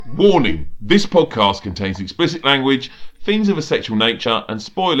Warning, this podcast contains explicit language, themes of a sexual nature, and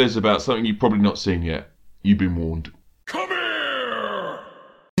spoilers about something you've probably not seen yet. You've been warned. Come here!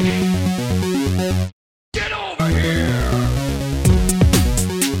 Get over here!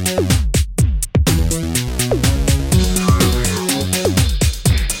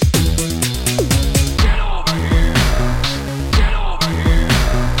 Get over here! Get over here!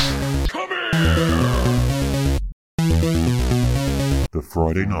 Come here! The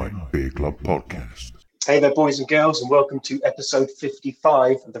Friday Night Beer Club Podcast. Hey there, boys and girls, and welcome to episode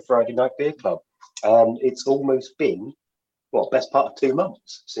 55 of the Friday Night Beer Club. It's almost been, best part of 2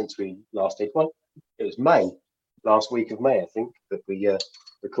 months since we last did one. It was last week of May, I think, that we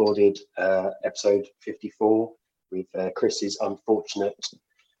recorded episode 54 with Chris's unfortunate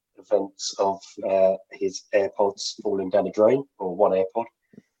events of his AirPods falling down a drain, or one AirPod.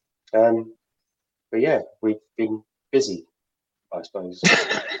 But yeah, we've been busy, I suppose.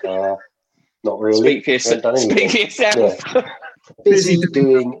 Not really. Speak for yourself. Yeah. Busy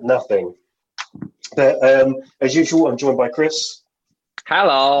doing nothing. But as usual, I'm joined by Chris.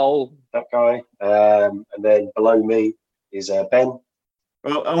 Hello. That guy. And then below me is Ben.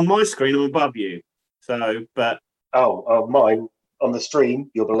 Well, on my screen, I'm above you. Mine on the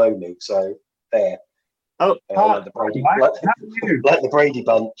stream, you're below me. So there. Oh, like the Brady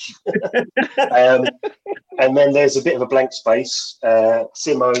Bunch. And then there's a bit of a blank space.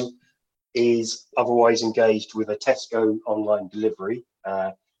 Simo is otherwise engaged with a Tesco online delivery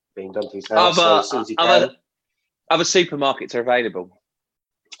being done to his house. As soon as he can. Other supermarkets are available.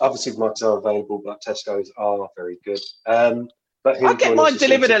 Other supermarkets are available, but Tesco's are very good. But I get mine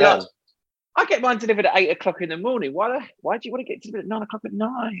delivered at I get mine delivered at 8 o'clock in the morning. Why do you want to get delivered at 9 o'clock at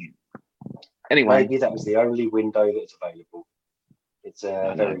night? Anyway, maybe that was the only window that's available. It's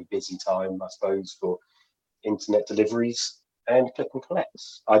a very busy time, I suppose, for internet deliveries and click and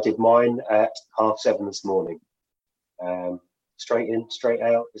collects. I did mine at 7:30 this morning. Straight in, straight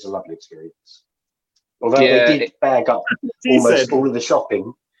out is a lovely experience. Although they did bag up almost all of the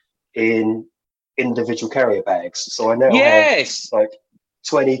shopping in individual carrier bags. So I now have like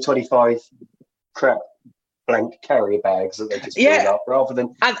 20, 25 crap blank carrier bags that they just fill up rather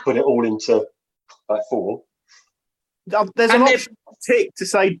than put it all into like 4. There's an option tick to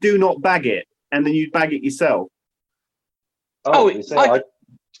say do not bag it, and then you bag it yourself. I didn't see that.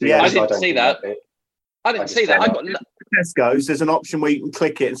 I didn't see that. I got Tesco's. There's an option where you can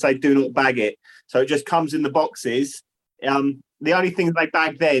click it and say do not bag it, so it just comes in the boxes. The only things they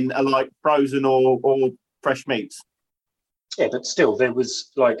bag then are like frozen or fresh meats. Yeah, but still, there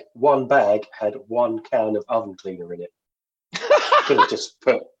was like one bag had 1 can of oven cleaner in it. Could have just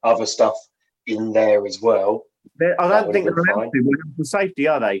put other stuff in there as well. I don't think they're allowed to for safety,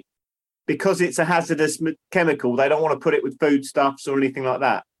 are they? Because it's a hazardous chemical, they don't want to put it with foodstuffs or anything like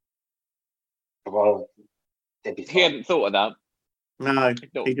that. Well, they'd be fine. He hadn't thought of that. No,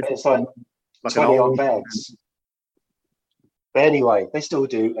 it's like 20 odd bags. But anyway, they still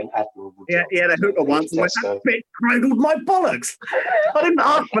do an admirable job. Yeah, they hooked her once and went, that bit cradled my bollocks. I didn't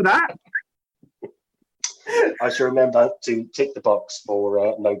ask for that. I should remember to tick the box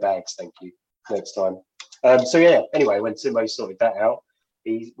for no bags, thank you, next time. Anyway, when Simo sorted that out,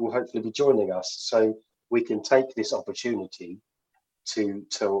 he will hopefully be joining us. So we can take this opportunity to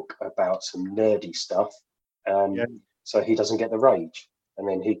talk about some nerdy stuff. So he doesn't get the rage. And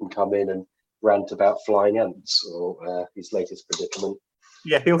then he can come in and rant about flying ants or his latest predicament.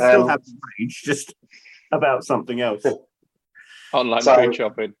 Yeah, he'll still have rage, just about something else. Online food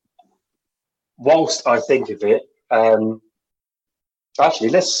shopping. Whilst I think of it, so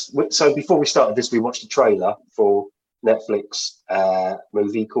before we started this, we watched a trailer for Netflix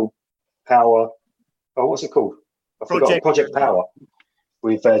movie called Power. Oh, what's it called? I forgot. Project Power,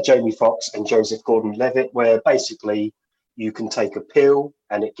 with Jamie Foxx and Joseph Gordon-Levitt, where basically you can take a pill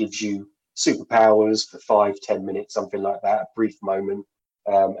and it gives you superpowers for 5-10 minutes, something like that, a brief moment,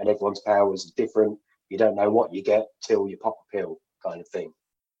 and everyone's powers are different. You don't know what you get till you pop a pill, kind of thing.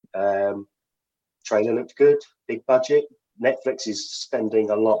 Trailer looked good, big budget. Netflix is spending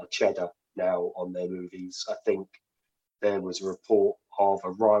a lot of cheddar now on their movies. I think there was a report of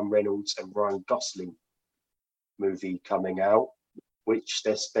a Ryan Reynolds and Ryan Gosling movie coming out, which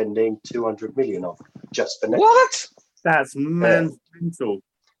they're spending 200 million on just for Netflix. What? That's mental.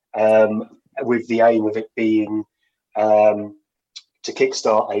 With the aim of it being to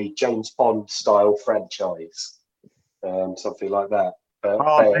kickstart a James Bond style franchise, something like that. They're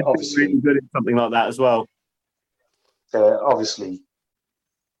obviously really good at something like that as well. They're obviously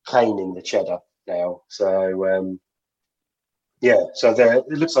caning the cheddar now. So it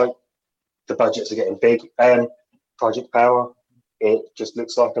looks like the budgets are getting big. Project Power, it just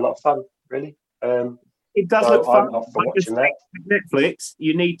looks like a lot of fun, really. It does So look fun. I'm up for Like you watching say, that. with Netflix,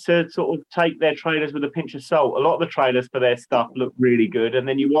 you need to sort of take their trailers with a pinch of salt. A lot of the trailers for their stuff look really good, and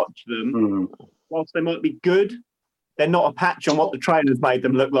then you watch them. Hmm. Whilst they might be good, they're not a patch on what the trailers made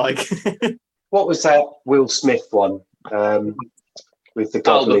them look like. What was that Will Smith one with the Oh,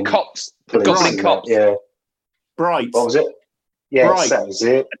 goblin? the cops, the police goblin and that? cops. Yeah. Bright. What was it? Yes, Bright. that was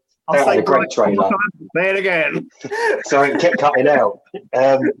it. I'll That say had a great Bright. trailer. Say it again. Sorry, it kept cutting out.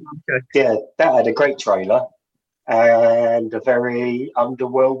 Yeah, that had a great trailer and a very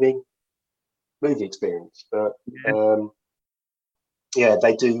underwhelming movie experience. But yeah,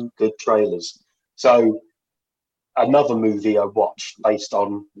 they do good trailers. So another movie I watched based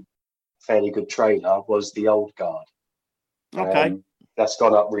on a fairly good trailer was The Old Guard. Okay. That's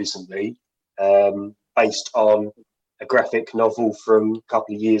gone up recently, based on a graphic novel from a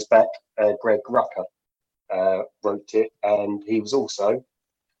couple of years back. Greg Rucka wrote it, and he was also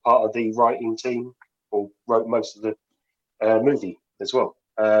part of the writing team, or wrote most of the movie as well.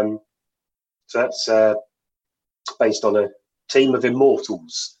 So that's based on a team of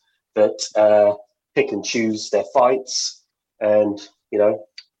immortals that pick and choose their fights, and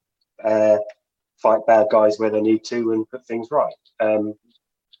fight bad guys where they need to and put things right.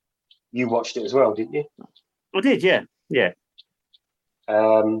 You watched it as well, didn't you? I did, yeah. Yeah.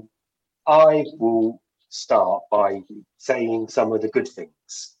 I will start by saying some of the good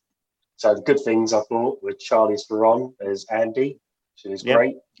things. So the good things I thought were Charlize Theron as Andy, she was Yep.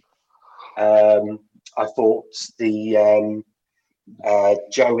 great. I thought the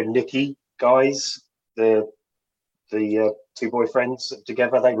Joe and Nikki guys, the two boyfriends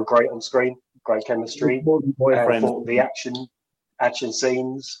together, they were great on screen, great chemistry. More than And I boyfriends. thought the action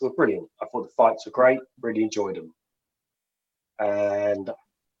scenes were brilliant. I thought the fights were great, really enjoyed them. And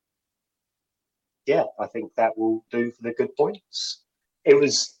yeah, I think that will do for the good points. It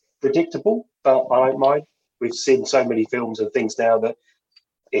was predictable, but I don't mind. We've seen so many films and things now that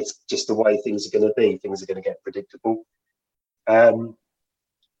it's just the way things are going to be. Things are going to get predictable.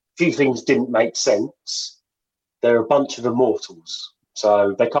 Few things didn't make sense. They're a bunch of immortals,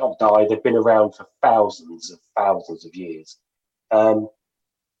 so they can't die. They've been around for thousands of years.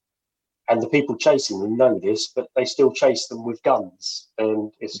 And the people chasing them know this, but they still chase them with guns.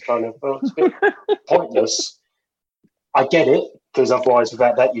 And it's kind of, well, it's a bit pointless. I get it, because otherwise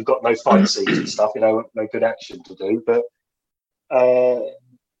without that, you've got no fight scenes and stuff, no good action to do. But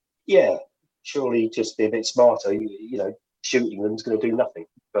yeah, surely just be a bit smarter. Shooting them is going to do nothing.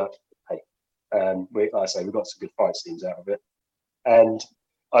 But hey, like I say, we've got some good fight scenes out of it. And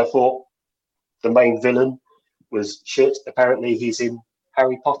I thought the main villain was shit. Apparently he's in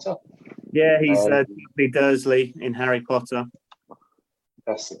Harry Potter. Yeah, he's Dudley Dursley in Harry Potter.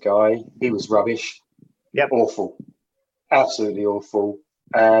 That's the guy. He was rubbish. Yep. Awful. Absolutely awful.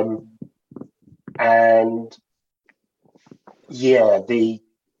 And yeah, the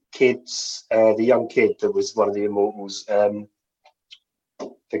kids, the young kid that was one of the immortals,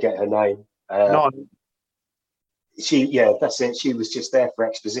 forget her name. No, That's it. She was just there for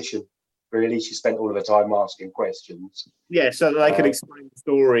exposition. Really, she spent all of her time asking questions. yeah, so that they could explain the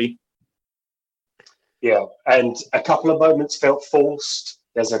story. Yeah, and a couple of moments felt forced.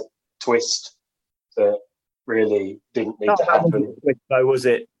 There's a twist that really didn't need to happen. Though, was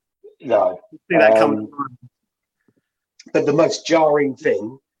it? No. See that coming. But the most jarring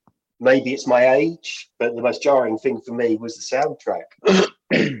thing, maybe it's my age, but the most jarring thing for me was the soundtrack.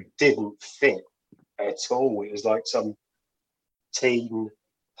 It didn't fit at all. It was like some teen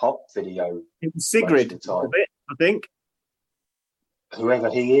pop video. It was Sigrid, Most of the time. a bit, I think. Whoever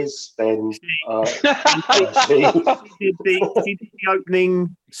he is, then She did the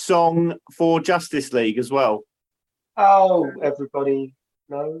opening song for Justice League as well. oh, everybody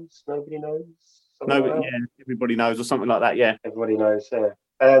knows, nobody knows. No, Something but like yeah, that. everybody knows, or something like that. Yeah, Everybody knows.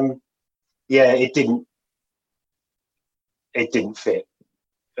 Yeah, it didn't fit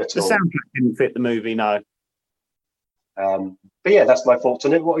at the all. soundtrack didn't fit the movie. No. But yeah, that's my thoughts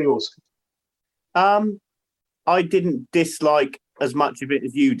on it. What are yours? I didn't dislike as much of it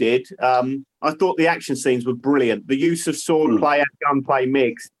as you did. I thought the action scenes were brilliant. The use of sword play and gunplay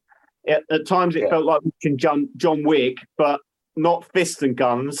mixed. At times, it felt like watching John Wick, but not fists and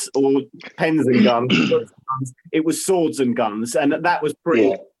guns or pens and guns. It was swords and guns, and that was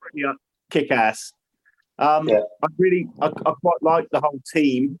pretty kick-ass. I quite liked the whole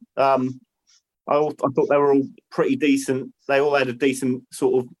team. I thought they were all pretty decent. They all had a decent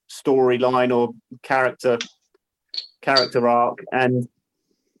sort of storyline or character arc, and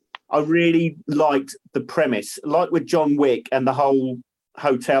I really liked the premise, like with John Wick and the whole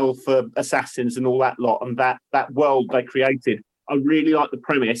hotel for assassins and all that lot, and that world they created. I really like the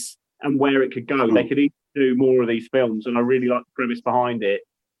premise and where it could go. They could even do more of these films, and I really like the premise behind it.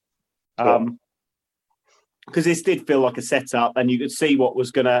 Because this did feel like a setup, and you could see what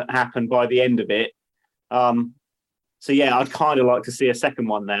was going to happen by the end of it. So yeah, I'd kind of like to see a second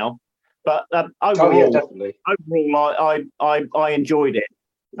one now. But overall, definitely. Overall, I enjoyed it.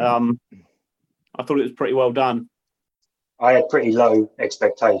 I thought it was pretty well done. I had pretty low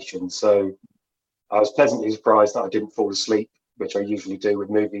expectations, so I was pleasantly surprised that I didn't fall asleep, which I usually do with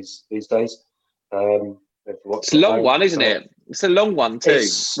movies these days. It's a long one, isn't it? It's a long one too.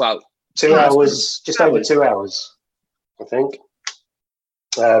 Well, 2 hours, just over 2 hours, I think.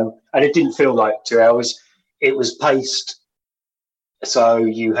 And it didn't feel like 2 hours. It was paced. So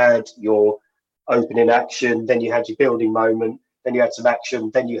you had your opening action, then you had your building moment, then you had some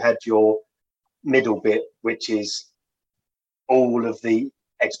action, then you had your middle bit, which is all of the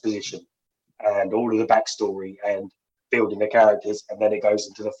exposition and all of the backstory and building the characters, and then it goes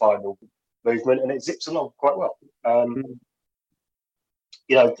into the final movement, and it zips along quite well.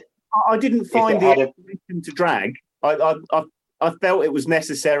 You know, I didn't find the exposition to drag. I felt it was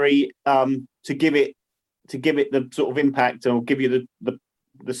necessary to give it the sort of impact or give you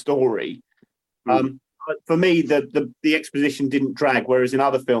the story. For me, the exposition didn't drag, whereas in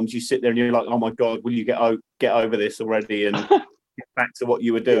other films you sit there and you're like, oh my god, will you get over this already and get back to what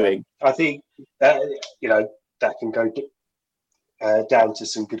you were doing? Yeah, I think that that can go down to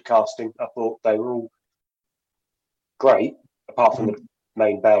some good casting. I thought they were all great, apart from the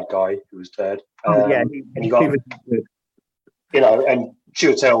main bad guy who was third. And you got, and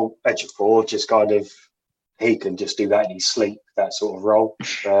Chiwetel Ejiofor just kind of, he can just do that in his sleep, that sort of role.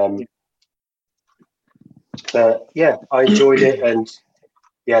 But yeah, I enjoyed it, and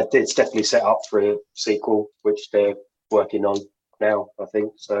yeah, it's definitely set up for a sequel, which they're working on now, I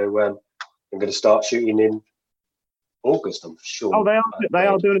think. So I'm going to start shooting in August, I'm sure. Oh, they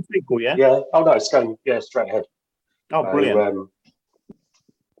are doing a sequel, yeah? Yeah. Oh no, it's going straight ahead. Oh, brilliant.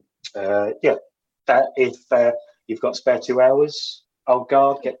 That if you've got spare 2 hours, Old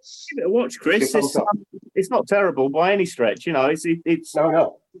Guard gets. Give it a watch, Chris. It's not terrible by any stretch. It's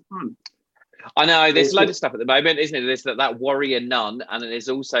no. fun. I know there's a load of stuff at the moment, isn't it? There's that Warrior Nun, and then there's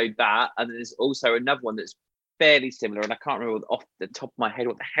also that, and then there's also another one that's fairly similar, and I can't remember off the top of my head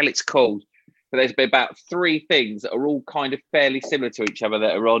what the hell it's called. But there's been about 3 things that are all kind of fairly similar to each other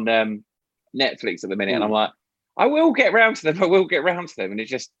that are on Netflix at the minute, and I'm like, I will get round to them, and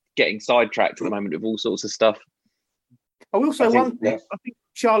it's just getting sidetracked at the moment with all sorts of stuff. I will say one thing. I think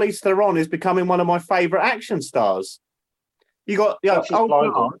Charlize Theron is becoming one of my favourite action stars. You got Old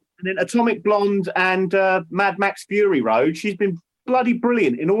Guard, and then Atomic Blonde and Mad Max Fury Road. She's been bloody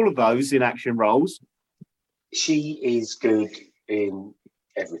brilliant in all of those in action roles. She is good in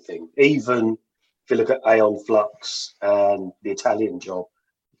everything. Even if you look at Aeon Flux and The Italian Job,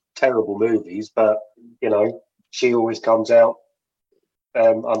 terrible movies, but she always comes out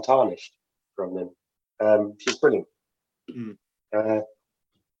untarnished from them. She's brilliant.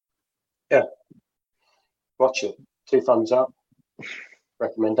 Watch it. 2 thumbs up.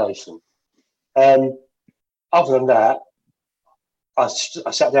 Recommendation. Other than that, I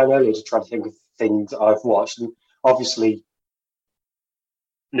sat down earlier to try to think of things I've watched, and obviously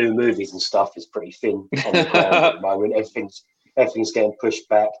new movies and stuff is pretty thin on the ground at the moment. Everything's getting pushed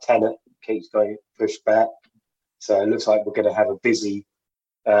back. Tenet keeps going pushed back, so it looks like we're going to have a busy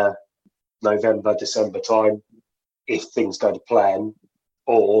November, December time if things go to plan,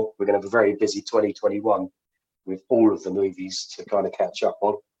 or we're going to have a very busy 2021 with all of the movies to kind of catch up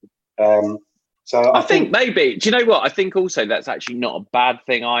on. So I think maybe, do you know what? I think also that's actually not a bad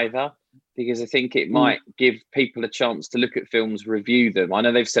thing either, because I think it might give people a chance to look at films, review them. I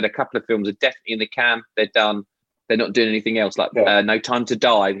know they've said a couple of films are definitely in the can. They're done. They're not doing anything else. Like No Time to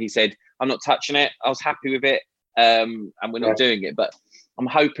Die. He said, I'm not touching it. I was happy with it. And we're not doing it. But I'm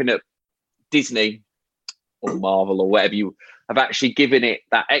hoping that Disney or Marvel or whatever you have actually given it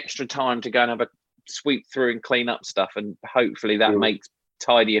that extra time to go and have a sweep through and clean up stuff. And hopefully that makes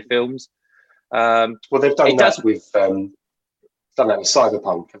tidier films. Well, they've done that with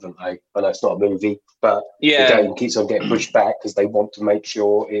Cyberpunk, haven't they? I know it's not a movie, but the game keeps on getting pushed back because they want to make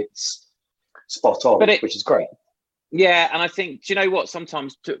sure it's spot on, which is great. Yeah, and I think, do you know what?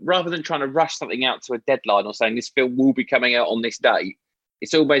 Sometimes, rather than trying to rush something out to a deadline or saying this film will be coming out on this date,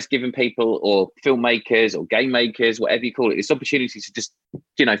 it's always giving people or filmmakers or game makers, whatever you call it, this opportunity to just,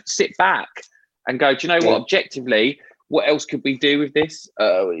 sit back and go, do you know what? Objectively, what else could we do with this?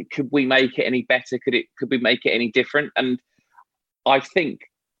 Could we make it any better? Could we make it any different? And I think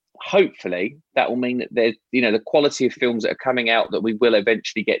hopefully that will mean that there's, the quality of films that are coming out that we will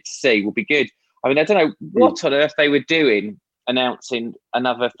eventually get to see will be good. I mean, I don't know what on earth they were doing announcing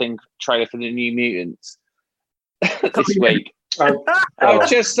another trailer for the New Mutants this week. Oh, I was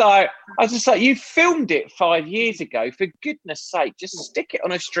just like, you filmed it 5 years ago. For goodness sake, just stick it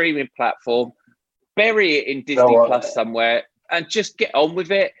on a streaming platform, bury it in Disney Plus somewhere, and just get on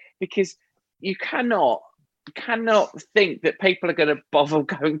with it. Because you cannot think that people are going to bother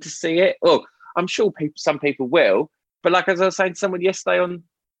going to see it. Well, I'm sure some people will, but like as I was saying to someone yesterday on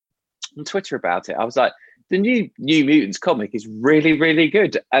Twitter about it, I was like, the New Mutants comic is really, really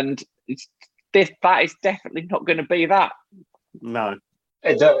good, and that is definitely not going to be that. No,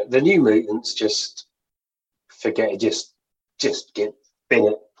 the New Mutants, just forget it. Just get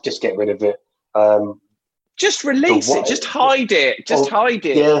rid of it. Just release it. Just hide it. Hide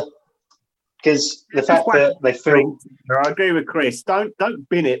it. Yeah, because the fact that they filmed. I agree with Chris. Don't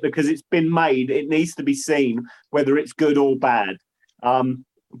bin it because it's been made. It needs to be seen whether it's good or bad. But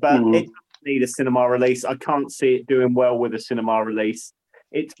it doesn't need a cinema release. I can't see it doing well with a cinema release.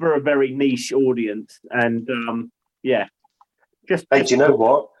 It's for a very niche audience, and Hey, do you know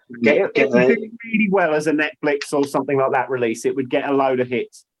what? It would do really well as a Netflix or something like that release. It would get a load of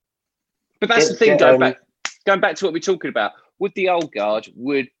hits. But that's the thing. Going back to what we're talking about with the old guard,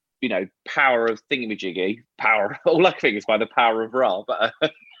 would power of thingamajiggy, all I can think is by the power of Ra. But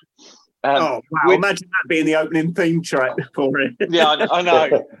wow! Imagine that being the opening theme track for it. Yeah, I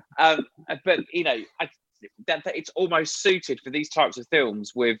know. But that it's almost suited for these types of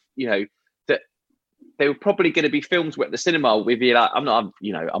films. With that they were probably going to be films at the cinema with you. Like, I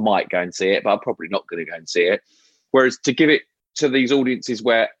might go and see it, but I'm probably not going to go and see it. Whereas to give it to these audiences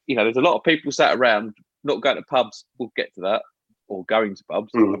where there's a lot of people sat around not going to pubs. We'll get to that, or going to pubs.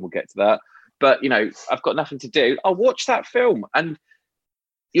 And we'll get to that. But I've got nothing to do. I'll watch that film, and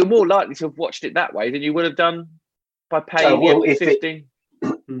you're more likely to have watched it that way than you would have done by paying $15.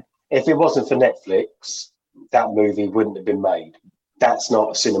 If it wasn't for Netflix, that movie wouldn't have been made. That's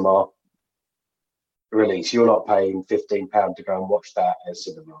not a cinema release. You're not paying £15 to go and watch that at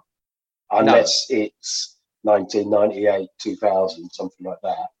cinema, unless it's 1998, 2000, something like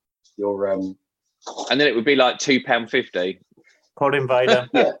that. You're and then it would be like £2.50. Pod Invader.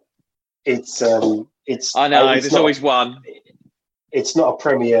 Yeah, it's. I know. There's always one. It's not a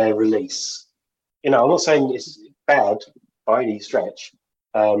premiere release. I'm not saying it's bad by any stretch,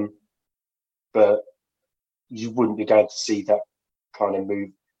 but you wouldn't be going to see that kind of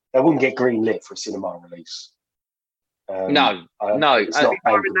movie. That wouldn't get green lit for a cinema release. No. It's not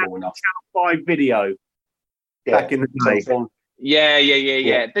bankable enough. Channel 5 video back in the day.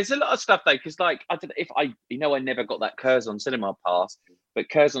 Yeah. There's a lot of stuff though, because I don't know if I never got that Curzon cinema pass, but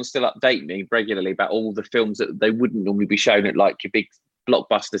Curzon still update me regularly about all the films that they wouldn't normally be shown at like your big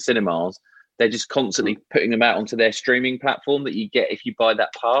blockbuster cinemas. They're just constantly putting them out onto their streaming platform that you get if you buy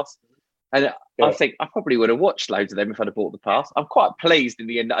that pass. And I think I probably would have watched loads of them if I'd have bought the pass. I'm quite pleased in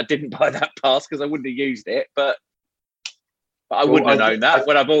the end that I didn't buy that pass because I wouldn't have used it, but I wouldn't have known that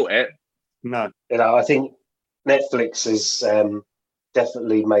when I bought it. No. I think Netflix has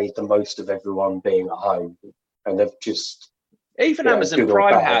definitely made the most of everyone being at home, and they've just even Amazon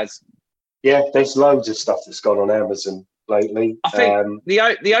Prime has. Yeah, there's loads of stuff that's gone on Amazon lately. I think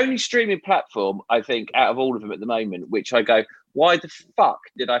the only streaming platform I think out of all of them at the moment, which I go, why the fuck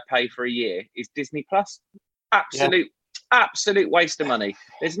did I pay for a year, is Disney Plus. Absolute waste of money.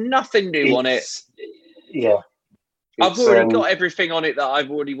 There's nothing new on it. Yeah. I've already got everything on it that I've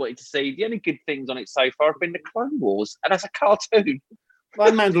already wanted to see. The only good things on it so far have been the Clone Wars, and as a cartoon.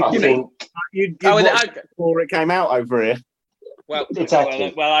 Well, you watched before it came out over here. Well,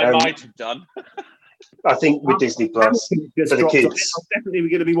 exactly. Well, I might have done. I think with Disney Plus for the kids, definitely we're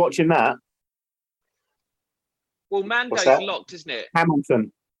going to be watching that. Well, Mando's locked, isn't it?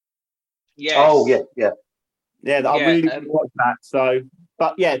 Hamilton. Yes. Oh yeah. I really want to watch that. So,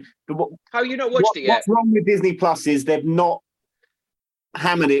 but yeah, how you not watched it yet? What's wrong with Disney Plus is they've not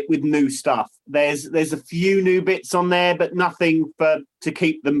hammered it with new stuff. There's a few new bits on there, but nothing to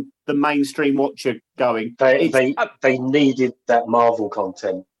keep the mainstream watcher going. They needed that Marvel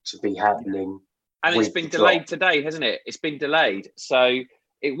content to be happening, and it's been delayed today, hasn't it? It's been delayed. So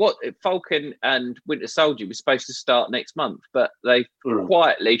Falcon and Winter Soldier was supposed to start next month, but they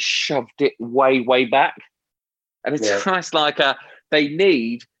quietly shoved it way back. And it's nice, they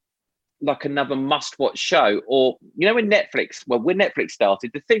need like another must-watch show, or when Netflix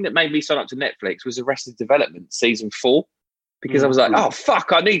started, the thing that made me sign up to Netflix was Arrested Development season 4, because I was like, oh fuck,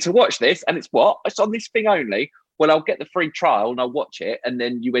 I need to watch this, and it's on this thing only. Well, I'll get the free trial and I'll watch it, and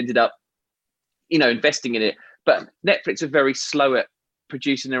then you ended up, investing in it. But Netflix are very slow at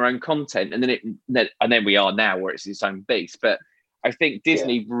producing their own content, and then we are now where it's its own beast. But I think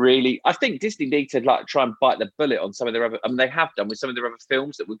Disney I think Disney need to like try and bite the bullet on some of their other. I mean, they have done with some of their other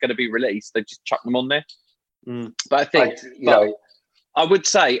films that were going to be released. They've just chucked them on there. But I think, I would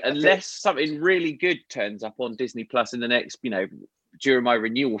say, unless something really good turns up on Disney Plus in the next, during my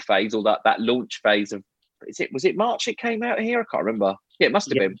renewal phase or that launch phase of, was it March it came out here? I can't remember. Yeah, it must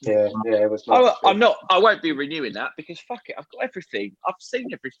have been. Yeah, it was March. I won't be renewing that because fuck it, I've got everything. I've seen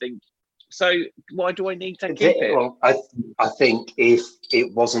everything. So why do I need to keep it? Well, I think if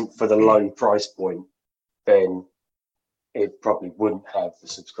it wasn't for the low price point, then it probably wouldn't have the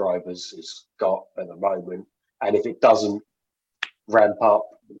subscribers it's got at the moment. And if it doesn't ramp up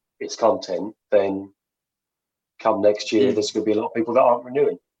its content, then come next year, there's going to be a lot of people that aren't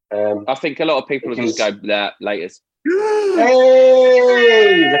renewing. I think a lot of people will just go later.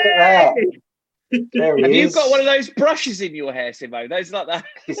 Hey, look at that! There he Have is. you got one of those brushes in your hair, Simo? Those like that.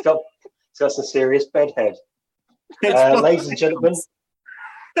 He's got some serious bedhead. Ladies and gentlemen,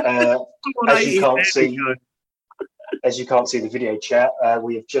 as you can't see the video chat,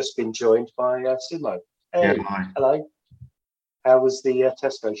 we have just been joined by Simo. Hey, hello. How was the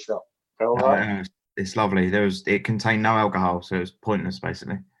Tesco shop? Go all right? It's lovely. It contained no alcohol, so it was pointless,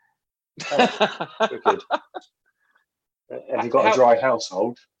 basically. Good. Have you got a dry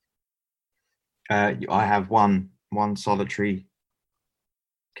household? I have one solitary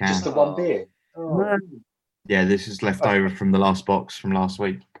can. Just the one beer? Oh. Yeah, this is left over from the last box from last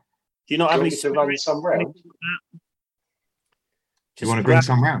week. Do you not have any to run some round? Do you want to bring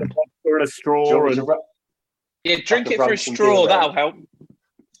some round? Or a straw? Yeah, drink it for a straw. That'll help.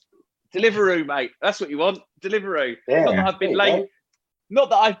 Deliveroo, mate. That's what you want. Deliveroo. Yeah. Not that I've been late. Not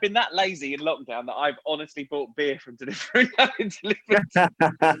that I've been that lazy in lockdown that I've honestly bought beer from Deliveroo.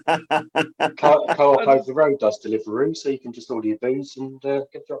 Co-op over the road does Deliveroo, so you can just order your booze and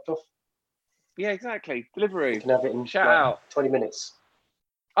get dropped off. Yeah, exactly. Deliveroo. You can have it in Shout out. 20 minutes.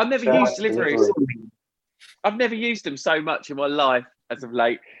 I've never used Deliveroo. I've never used them so much in my life as of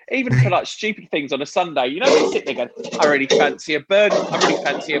late. Even for like stupid things on a Sunday. You know, you sit there going, I really fancy a burger. I really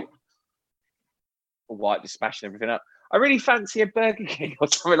fancy a white, just smashing everything up. I really fancy a Burger King or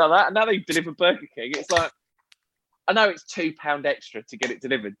something like that. And now they deliver Burger King. It's like, I know it's £2 extra to get it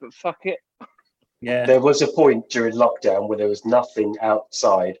delivered, but fuck it. Yeah. There was a point during lockdown where there was nothing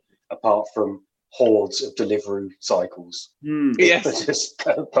outside apart from hordes of Deliveroo cycles. Yes. Just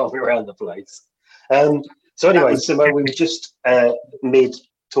going around the place. So anyway, Simo, we were just mid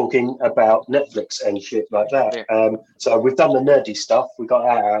talking about Netflix and shit like that. Yeah. So we've done the nerdy stuff. We got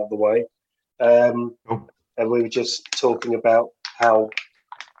that out of the way. And we were just talking about how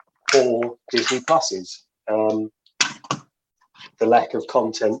poor Disney Plus is. The lack of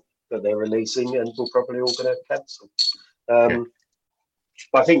content that they're releasing, and we're probably all going to cancel.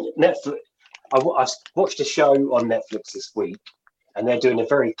 But I think Netflix, I watched a show on Netflix this week, and they're doing a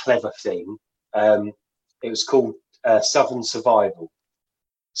very clever thing. It was called Southern Survival.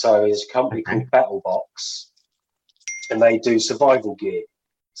 So it's a company called BattleBox, and they do survival gear.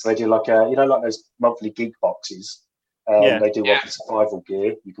 So they do like like those monthly gig boxes. They do like survival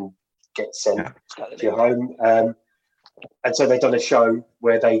gear. You can get sent to your home. And so they've done a show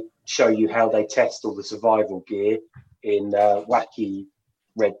where they show you how they test all the survival gear in wacky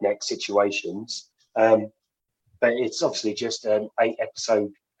redneck situations. But it's obviously just an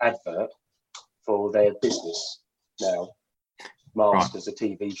 8-episode advert for their business now, masked as a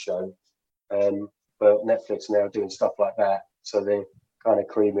TV show. But Netflix are now doing stuff like that. So they're kind of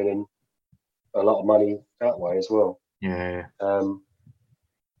creaming in a lot of money that way as well. Yeah.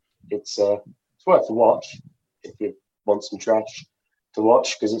 It's worth a watch if you want some trash to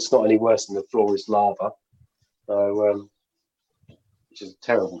watch, because it's not any worse than The Floor is Lava. So, which is a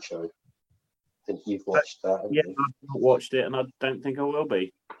terrible show. I think you've watched that. Yeah, I've not watched it, and I don't think I will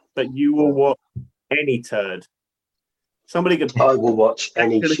be. But you will watch any turd. Somebody could. I will watch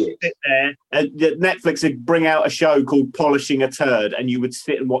any shit. Sit there, and Netflix would bring out a show called Polishing a Turd, and you would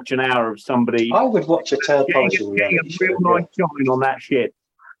sit and watch an hour of somebody. I would watch a turd polishing. Getting a real nice shine on that shit.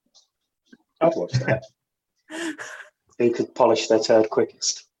 I'd watch that. Who could polish their turd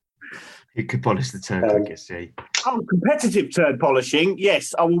quickest? Who could polish the turd quickest? Yeah. Oh, competitive turd polishing.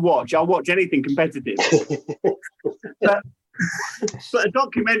 Yes, I will watch. I'll watch anything competitive. but a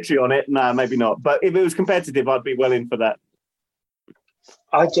documentary on it, no, maybe not. But if it was competitive, I'd be well in for that.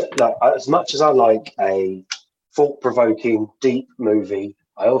 As much as I like a thought-provoking, deep movie,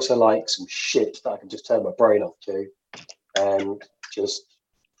 I also like some shit that I can just turn my brain off to and just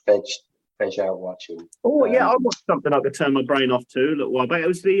veg out watching. Oh, yeah, I watched something I could turn my brain off to a little while back. It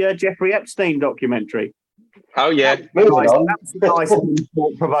was the Jeffrey Epstein documentary. Oh, yeah. Moving on. Nice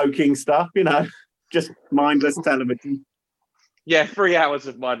thought-provoking stuff, just mindless television. Yeah, 3 hours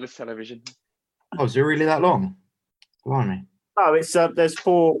of mindless television. Oh, is it really that long? Blimey. No, it's there's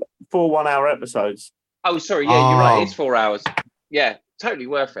four 1 hour episodes. Oh, sorry. Yeah, you're right. Oh. It's 4 hours. Yeah, totally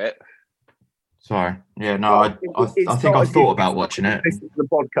worth it. Sorry. Yeah, no, Well, I it's think not I've as thought you- about watching it. Listen to the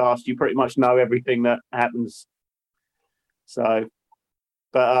podcast, you pretty much know everything that happens. So,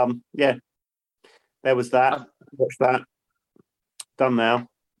 but yeah, there was that. Watch that. Done now.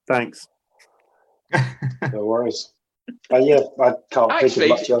 Thanks. No worries. Yeah, I can't think Actually- of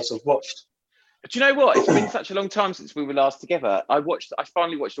much else I've watched. Do you know what? It's been such a long time since we were last together. I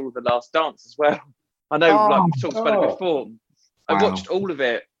finally watched all of The Last Dance as well. I know, like we've talked about it before. I Wow. watched all of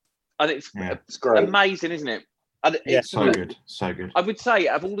it, and it's Yeah. It's great. amazing, isn't it? And Yeah, it's So good. So good. I would say,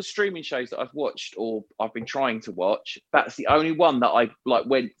 of all the streaming shows that I've watched or I've been trying to watch, that's the only one that I like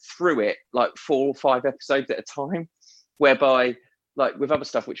went through it like 4 or 5 episodes at a time. Whereby, like with other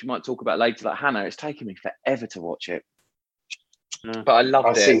stuff which we might talk about later, like Hannah, it's taken me forever to watch it. Yeah. But I loved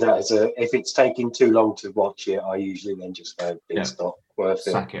I see it. that as if it's taking too long to watch it, I usually then just go, it's not worth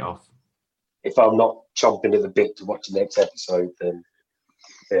it. Sack it off. If I'm not chomping at the bit to watch the next episode, then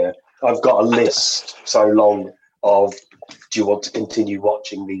yeah. I've got a list so long of, do you want to continue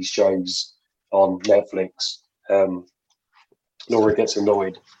watching these shows on Netflix? Laura gets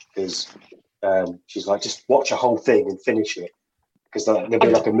annoyed because she's like, just watch a whole thing and finish it. Because there'll be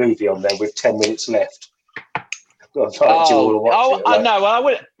like a movie on there with 10 minutes left. I was like, do you want to watch it? I Like, know.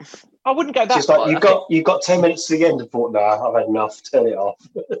 I wouldn't go that she's far. like, you've got 10 minutes to the end. I thought, nah, I've had enough. Turn it off.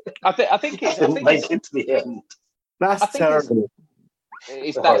 I think it's. I Didn't think make it's, it to the end. That's I think it's- terrible.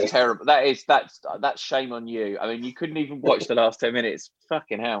 that's terrible. That's shame on you. I mean, you couldn't even watch the last 10 minutes.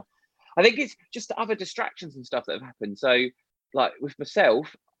 Fucking hell. I think it's just other distractions and stuff that have happened. So, like with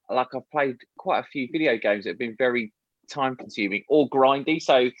myself, like I've played quite a few video games that have been very time consuming or grindy.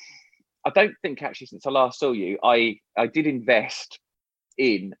 So I don't think actually since I last saw you, I did invest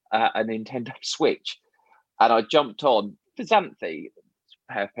in a Nintendo Switch, and I jumped on for Xanthe's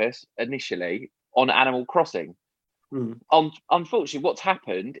purpose initially on Animal Crossing. Unfortunately, what's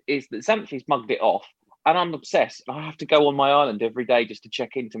happened is that Xanthe's mugged it off, and I'm obsessed. I have to go on my island every day just to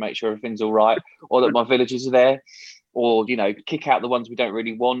check in to make sure everything's all right, or that my villagers are there, or kick out the ones we don't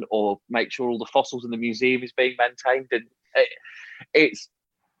really want, or make sure all the fossils in the museum is being maintained. And it's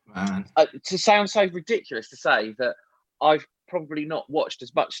Man. to sound so ridiculous to say that I've probably not watched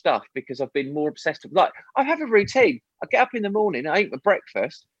as much stuff because I've been more obsessed with. Like, I have a routine. I get up in the morning, I eat my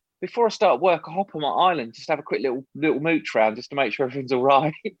breakfast. Before I start work, I hop on my island, just have a quick little mooch round just to make sure everything's all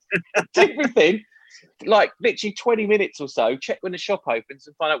right. Everything, like literally 20 minutes or so, check when the shop opens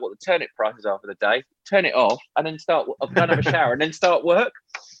and find out what the turnip prices are for the day, turn it off, and then go and have a shower and then start work.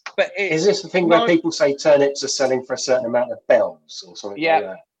 But Is this the thing where people say turnips are selling for a certain amount of bells or something Yeah. like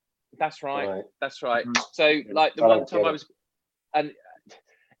that? That's right. Right. That's right. Mhm. So, like the I one don't time get I it. was, and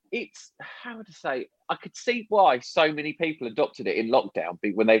it's how to say, I could see why so many people adopted it in lockdown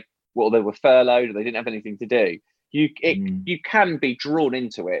when they were furloughed or they didn't have anything to do. You can be drawn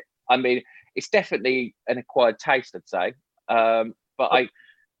into it. I mean, it's definitely an acquired taste, I'd say. But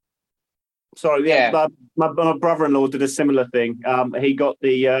Sorry, Yeah. my brother-in-law did a similar thing. He got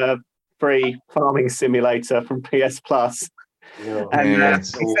the free farming simulator from PS Plus, Yeah. and Yeah, he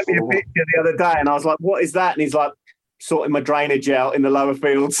sent me a picture the other day, and I was like, "What is that?" And he's like, "Sorting my drainage out in the lower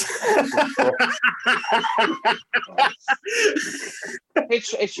fields."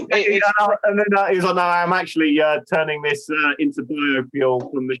 it's and then he was like, "No, I'm actually turning this into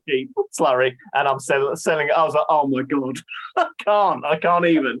biofuel from the sheep slurry, and I'm selling it." I was like, "Oh my god, I can't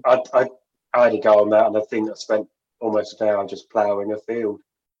even." I had to go on that, and I think I spent almost an hour just ploughing a field,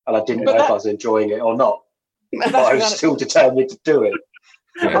 and I didn't But know if that- I was enjoying it or not. But that's I was kind of- still determined to do it.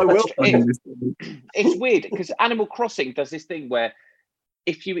 I will. it's weird because Animal Crossing does this thing where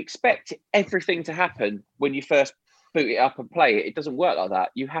if you expect everything to happen when you first boot it up and play it, it doesn't work like that.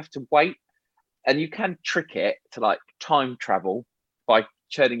 You have to wait, and you can trick it to like time travel by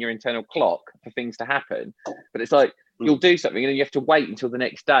turning your internal clock for things to happen. But it's like you'll do something and then you have to wait until the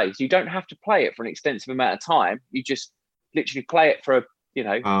next day. So you don't have to play it for an extensive amount of time. You just literally play it for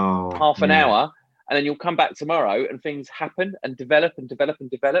half an hour. And then you'll come back tomorrow and things happen and develop and develop and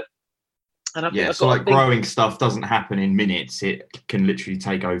develop. And I think Yeah, I've so got like a thing- growing stuff doesn't happen in minutes. It can literally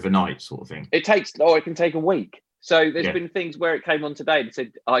take overnight, sort of thing. it can take a week. So there's Yeah. been things where it came on today and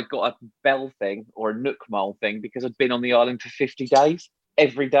said I got a bell thing or a nook mole thing because I'd been on the island for 50 days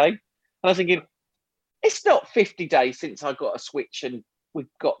every day. And I was thinking, it's not 50 days since I got a Switch and we've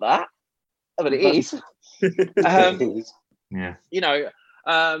got that. But it is. Yeah.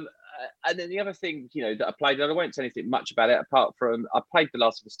 and then the other thing, that I played, and I won't say anything much about it apart from I played The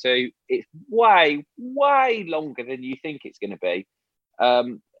Last of Us 2. It's way, way longer than you think it's going to be. I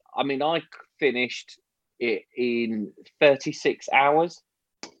mean, I finished it in 36 hours,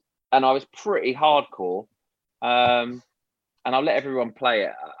 and I was pretty hardcore. And I'll let everyone play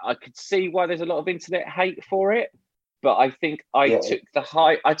it. I could see why there's a lot of internet hate for it, but I think I took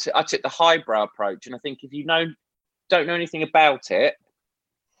the highbrow approach, and I think if you don't know anything about it,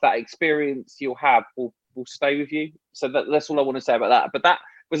 that experience you'll have will stay with you. So that's all I want to say about that. But that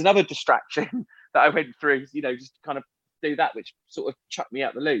was another distraction that I went through, just to kind of do that, which sort of chucked me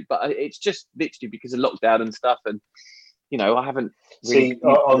out the loop. But it's just literally because of lockdown and stuff, and I haven't really... See,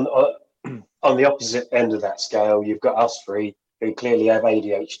 on the opposite end of that scale, you've got us three who clearly have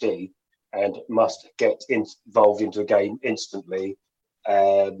ADHD and must get involved into a game instantly.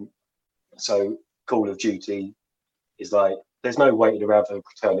 So Call of Duty is like, there's no waiting around for the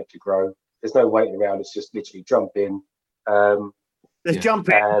turnip to grow. There's no waiting around. It's just literally jump in. Let's jump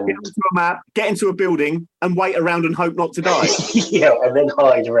in, get onto a map, get into a building, and wait around and hope not to die. Yeah, and then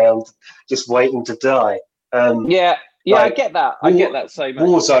hide around, just waiting to die. I get that. I get that so much.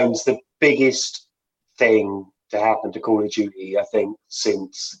 Warzone's the biggest thing to happen to Call of Duty, I think,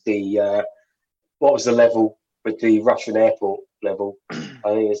 since the what was the level with the Russian airport level? I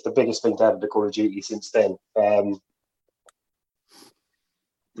think it's the biggest thing to happen to Call of Duty since then. I'm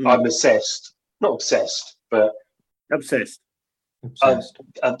obsessed, not obsessed, but obsessed. I'm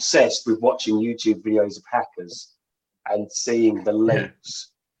obsessed with watching YouTube videos of hackers and seeing the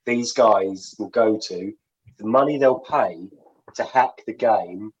lengths these guys will go to, the money they'll pay to hack the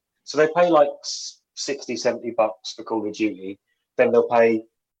game. So they pay like 60, 70 bucks for Call of Duty. Then they'll pay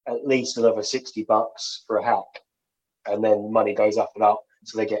at least another 60 bucks for a hack. And then money goes up and up.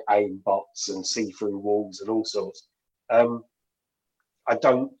 So they get aim bots and see-through walls and all sorts. I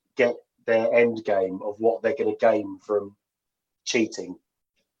don't get their end game of what they're going to gain from cheating.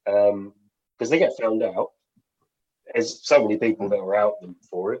 Because they get found out. There's so many people that are out them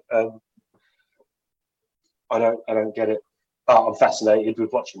for it. I don't get it. But I'm fascinated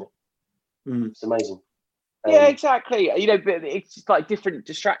with watching it. It's amazing. Yeah, exactly. But it's just like different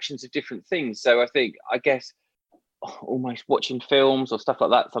distractions of different things. So I guess almost watching films or stuff like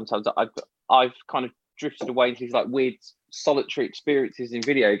that. Sometimes I've kind of drifted away into these like weird solitary experiences in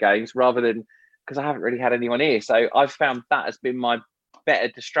video games rather than, because I haven't really had anyone here. So I've found that has been my better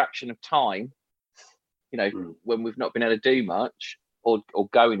distraction of time. When we've not been able to do much or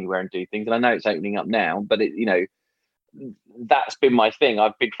go anywhere and do things. And I know it's opening up now, but that's been my thing.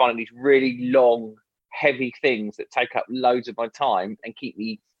 I've been finding these really long, heavy things that take up loads of my time and keep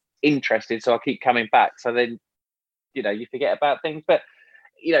me interested. So I keep coming back. So then, you forget about things. But,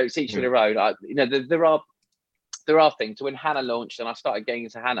 it's each to their own. There are things. So when Hannah launched and I started getting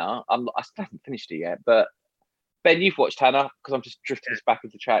into Hannah, I still haven't finished it yet. But Ben, you've watched Hannah, because I'm just drifting us back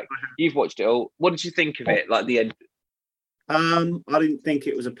into track. You've watched it all. What did you think of it? Like the end? I didn't think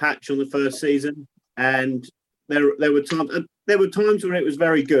it was a patch on the first season, and there were times where it was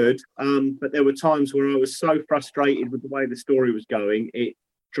very good, but there were times where I was so frustrated with the way the story was going, it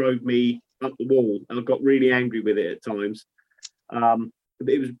drove me up the wall. I got really angry with it at times.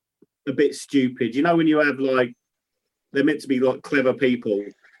 It was a bit stupid. When you have they're meant to be like clever people.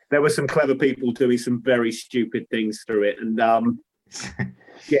 There were some clever people doing some very stupid things through it, and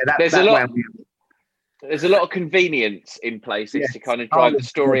there's a lot of convenience in places to kind of drive the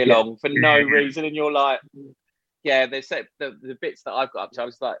story along for no reason, and you're like, there's the bits that I've got up to. I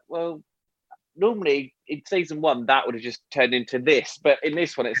was like, well, normally in season one that would have just turned into this, but in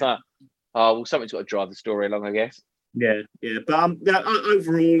this one it's like, oh well, something's got to drive the story along, I guess. But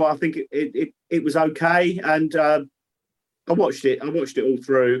overall, I think it was okay, and I watched it all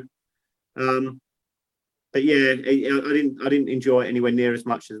through. But yeah, I didn't enjoy it anywhere near as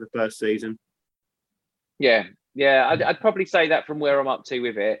much as the first season. Yeah, I'd probably say that from where I'm up to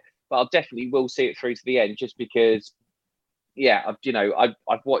with it, but I definitely will see it through to the end, just because. Yeah,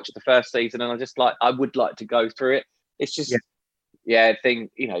 I've watched the first season, and I would like to go through it. It's just,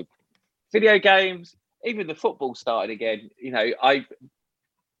 video games, even the football started again. I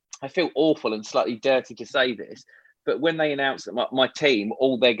feel awful and slightly dirty to say this, but when they announced that my team,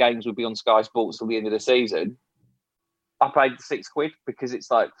 all their games would be on Sky Sports till the end of the season, I paid £6 because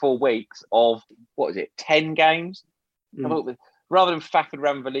it's like 4 weeks of, 10 games? Rather than faffing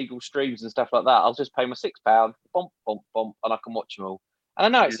around with illegal streams and stuff like that, I'll just pay my £6, bump, and I can watch them all. And I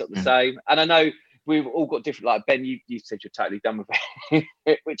know it's not the same. And I know we've all got different, like Ben, you said you're totally done with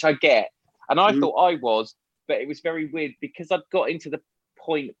it, which I get. And I thought I was, but it was very weird because I'd got into the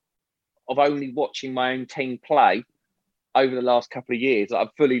point of only watching my own team play. over the last couple of years,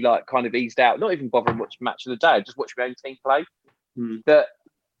 I've fully like kind of eased out, not even bothering watching match of the day, I just watch my own team play. That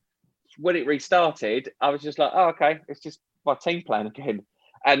when it restarted, I was just like, oh, okay, it's just my team playing again.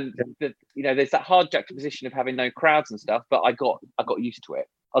 And there's that hard juxtaposition of having no crowds and stuff, but I got used to it.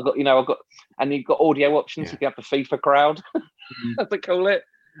 And you've got audio options. You can have the FIFA crowd, as they call it.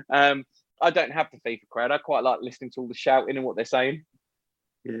 I don't have the FIFA crowd. I quite like listening to all the shouting and what they're saying.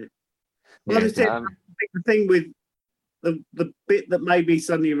 Yeah. Well, I think the thing with the bit that made me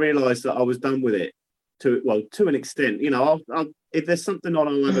suddenly realise that I was done with it to an extent. I'll if there's something on,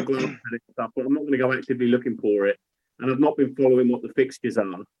 I'll have a glance at it and stuff, but I'm not going to go actively looking for it. And I've not been following what the fixtures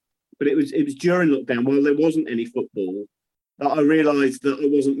are. But it was during lockdown, while there wasn't any football, that I realised that I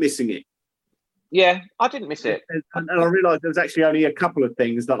wasn't missing it. Yeah, I didn't miss it. And I realised there was actually only a couple of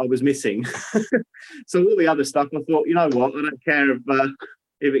things that I was missing. So all the other stuff, I thought, you know what, I don't care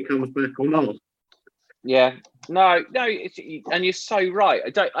if it comes back or not. Yeah, no, and you're so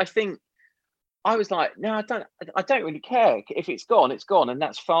right. I think I was like, no, I don't really care. If it's gone, it's gone, and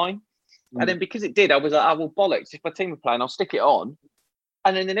that's fine. And then because it did, I was like, oh, well, bollocks. If my team are playing, I'll stick it on.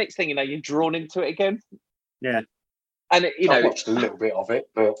 And then the next thing you know, you're drawn into it again. Yeah. And I watched a little bit of it,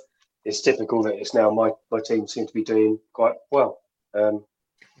 but it's typical that it's now my team seem to be doing quite well. They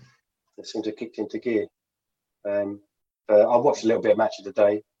seem to have kicked into gear. But I watched a little bit of Match of the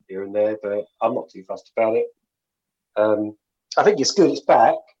Day here and there, but I'm not too fussed about it. I think it's good it's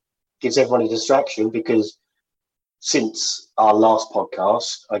back. Gives everyone a distraction because since our last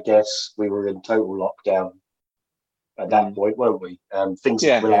podcast, I guess we were in total lockdown at that point, weren't we? Things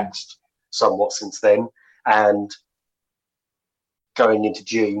have relaxed somewhat since then. And going into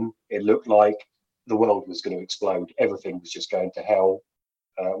June, it looked like the world was going to explode. Everything was just going to hell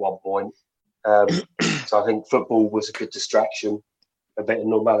at one point. So I think football was a good distraction, a bit of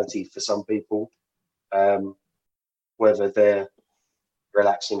normality for some people. Whether they're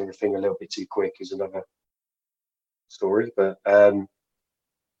relaxing everything a little bit too quick is another story. But I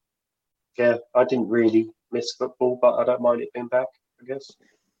didn't really miss football, but I don't mind it being back, I guess.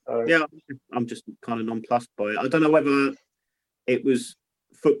 I'm just kind of nonplussed by it. I don't know whether it was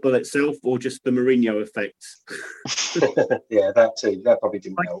football itself or just the Mourinho effect. Yeah, that too. That probably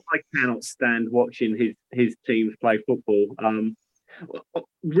didn't help. I cannot stand watching his teams play football.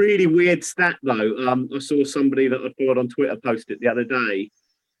 Really weird stat though. I saw somebody that I followed on Twitter post it the other day.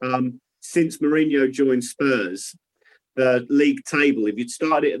 Since Mourinho joined Spurs, the league table, if you'd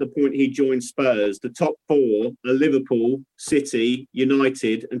started it at the point he joined Spurs, the top four are Liverpool, City,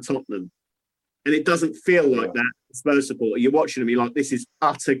 United, and Tottenham. And it doesn't feel like that, Spurs supporter. You're watching them, you're like, this is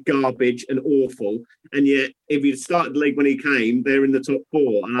utter garbage and awful. And yet, if you'd started the league when he came, they're in the top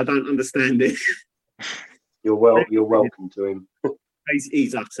four, and I don't understand it. You're welcome to him.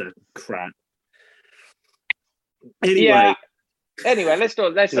 He's utter crap. Anyway, let's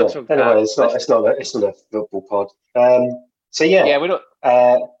not talk about. Anyway, it's not a football pod. We're not.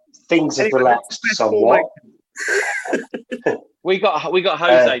 Things have relaxed somewhat. We got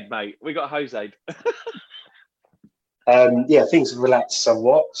Jose, mate. We got Jose. Things have relaxed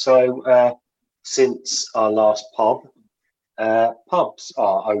somewhat. So since our last pod, pubs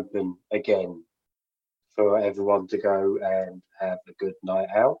are open again for everyone to go and have a good night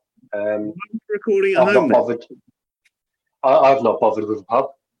out. Recording at home. I've not bothered with a pub,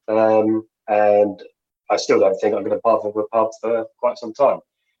 and I still don't think I'm going to bother with a pub for quite some time.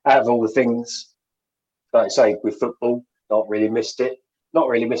 Out of all the things, like I say, with football, not really missed it. Not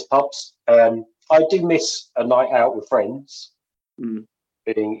really missed pubs. I do miss a night out with friends,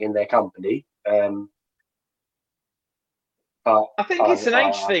 being in their company. I think it's an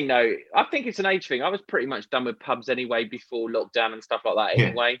age thing, though. I think it's an age thing. I was pretty much done with pubs anyway before lockdown and stuff like that.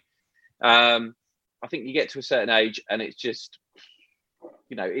 Anyway, I think you get to a certain age, and it's just,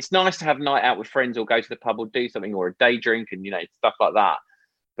 it's nice to have a night out with friends or go to the pub or do something or a day drink and stuff like that.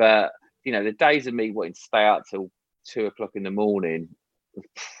 But the days of me wanting to stay out till 2:00 in the morning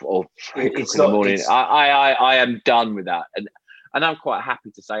or 3:00 in the morning, I am done with that, and I'm quite happy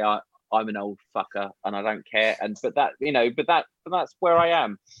to say I'm an old fucker and I don't care. But that's where I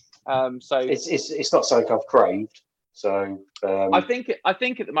am. So it's not something I've craved. So I think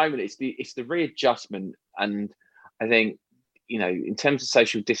at the moment it's the readjustment, and I think in terms of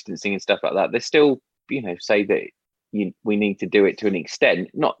social distancing and stuff like that, they still say that we need to do it to an extent,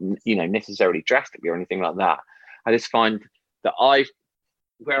 not necessarily drastically or anything like that. I just find that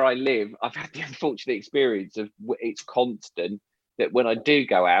where I live, I've had the unfortunate experience of it's constant that when I do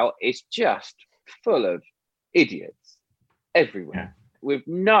go out, it's just full of idiots everywhere with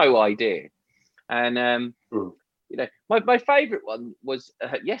no idea. And my favourite one was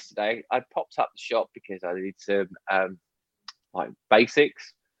yesterday. I popped up the shop because I needed some like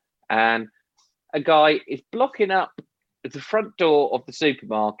basics, and a guy is blocking up the front door of the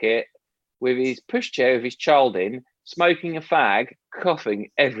supermarket with his pushchair with his child in, smoking a fag, coughing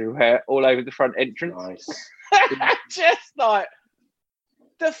everywhere, all over the front entrance. Nice. Just like,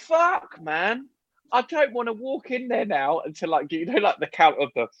 the fuck, man. I don't want to walk in there now until, like, you know, like the count of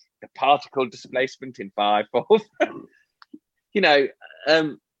the particle displacement in 5, 4. You know,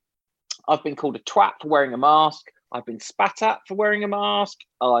 I've been called a twat for wearing a mask. I've been spat at for wearing a mask.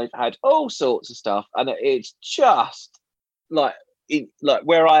 I've had all sorts of stuff, and it's just like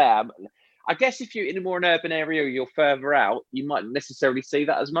where I am. I guess if you're in a more an urban area or you're further out, you might not necessarily see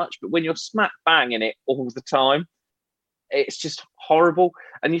that as much. But when you're smack bang in it all the time, it's just horrible.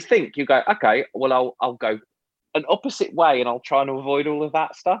 And you go, okay, well, I'll go an opposite way, and I'll try and avoid all of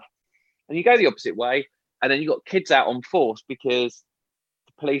that stuff. And you go the opposite way, and then you've got kids out on force because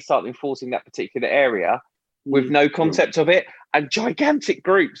the police aren't enforcing that particular area with no concept of it, and gigantic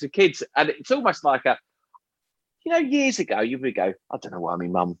groups of kids. And it's almost like years ago, you would go, I don't know why my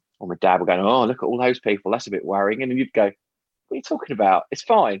mum or my dad were going, oh, look at all those people. That's a bit worrying. And then you'd go, what are you talking about? It's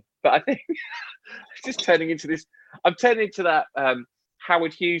fine. But I think it's just turning into this. I'm turning into that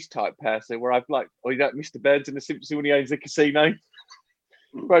Howard Hughes type person where I've like Mr. Burns in The Simpsons when he owns a casino.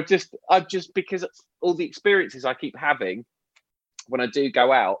 Where I just because all the experiences I keep having when I do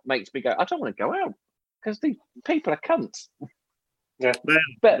go out makes me go, I don't want to go out because the people are cunts. Yeah.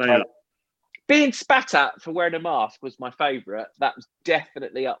 But being spat at for wearing a mask was my favourite. That was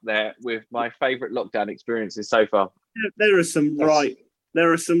definitely up there with my favourite lockdown experiences so far. There are some right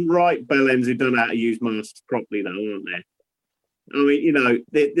bellends who don't know how to use masks properly, though, aren't there? I mean, you know,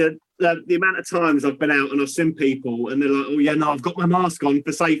 the amount of times I've been out and I've seen people and they're like, oh, yeah, no, I've got my mask on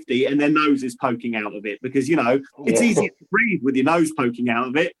for safety, and their nose is poking out of it because, you know, it's easier to breathe with your nose poking out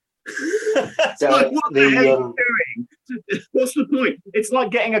of it. It's like, what the hell are you doing? What's the point? It's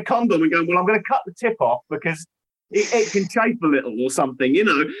like getting a condom and going, well, I'm going to cut the tip off because it can chafe a little or something, you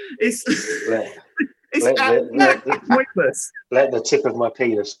know. It's pointless. Let the tip of my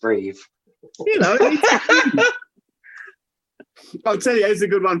penis breathe. You know, I'll tell you, it's a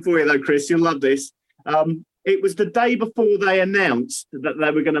good one for you, though, Chris. You'll love this. It was the day before they announced that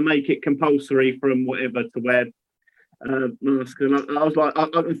they were going to make it compulsory from whatever to wear mask. And I was like, I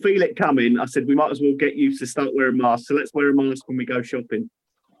can feel it coming. I said, we might as well get used to start wearing masks. So let's wear a mask when we go shopping.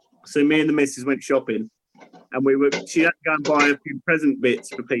 So me and the missus went shopping, and she had to go and buy a few present bits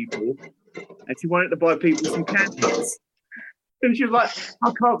for people, and she wanted to buy people some candles. And she was like,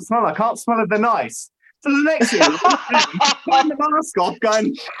 I can't smell it, they're nice. So the next thing, I'm putting the mask off, going,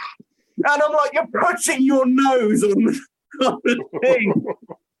 and I'm like, you're pushing your nose on the thing.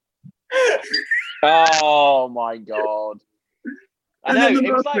 Oh my god! I know. Then the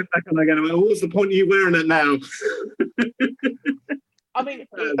It was mask like, went back on again. Well, what's the point of you wearing it now? I mean,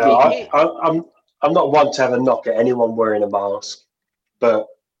 I'm not one to have a knock at anyone wearing a mask, but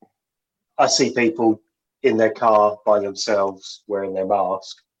I see people in their car by themselves wearing their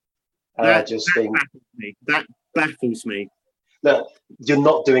mask. And I just think that baffles me. Look, you're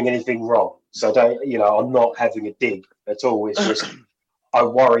not doing anything wrong. So I'm not having a dig at all. It's just I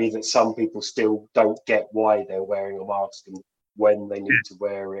worry that some people still don't get why they're wearing a mask and when they need to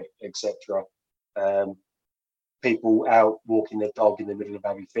wear it, etc. People out walking their dog in the middle of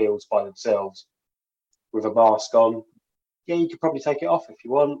Abbey Fields by themselves with a mask on. Yeah, you could probably take it off if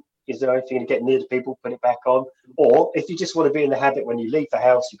you want. Is there anything to get near to people, put it back on? Or if you just want to be in the habit when you leave the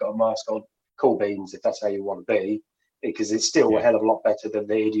house, you've got a mask on, cool beans, if that's how you want to be, because it's still a hell of a lot better than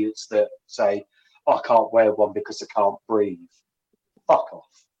the idiots that say, I can't wear one because I can't breathe. Fuck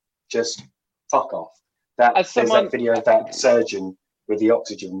off. Just fuck off. There's that video of that surgeon with the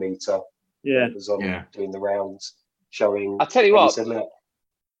oxygen meter. Yeah. That was on doing the rounds, showing. I'll tell you what. He said, look,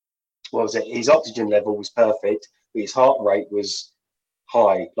 what was it? His oxygen level was perfect, but his heart rate was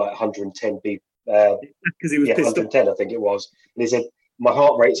high, like 110 beat. Because he was pissed 110, off. I think it was. And he said, my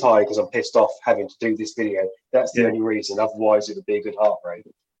heart rate's high because I'm pissed off having to do this video. That's the only reason. Otherwise, it would be a good heart rate.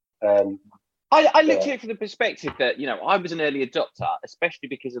 I looked at it from the perspective that, I was an early adopter, especially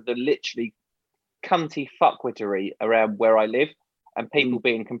because of the literally cunty fuckwittery around where I live and people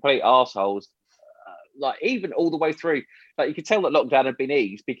being complete arseholes, like even all the way through. Like you could tell that lockdown had been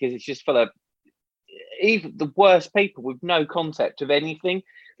eased because it's just full of even the worst people with no concept of anything.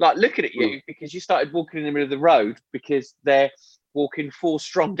 Like looking at you because you started walking in the middle of the road because they're walking 4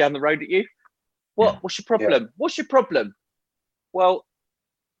 strong down the road at you. What's your problem? What's your problem? Well,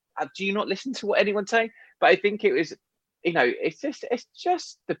 do you not listen to what anyone's saying? But I think it was, it's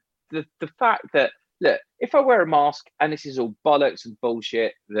just the fact that, look, if I wear a mask and this is all bollocks and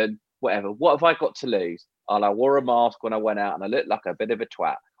bullshit, then whatever. What have I got to lose? I wore a mask when I went out and I looked like a bit of a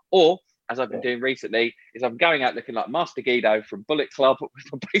twat. Or, as I've been doing recently, is I'm going out looking like Master Guido from Bullet Club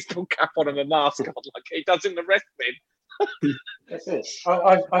with a baseball cap on and a mask on like he does in the wrestling. That's it.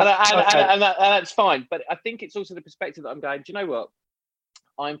 And that's fine. But I think it's also the perspective that I'm going, do you know what?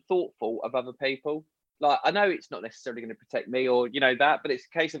 I'm thoughtful of other people. Like, I know it's not necessarily going to protect me or, that, but it's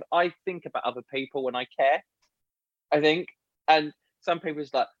a case of I think about other people when I care, I think. And some people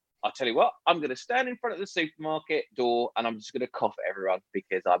is like, I'll tell you what, I'm going to stand in front of the supermarket door and I'm just going to cough at everyone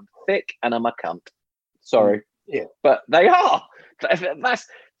because I'm thick and I'm a cunt. Sorry. Yeah. But they are.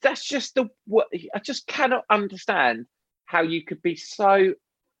 That's just I just cannot understand how you could be so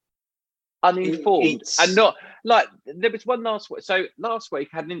uninformed and not like there was one last week. So last week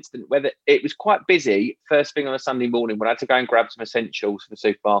I had an incident where it was quite busy first thing on a Sunday morning when I had to go and grab some essentials from the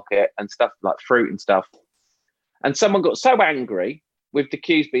supermarket and stuff like fruit and stuff. And someone got so angry with the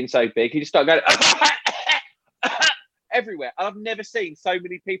queues being so big, he just started going everywhere. And I've never seen so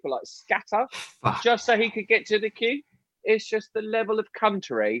many people like scatter just so he could get to the queue. It's just the level of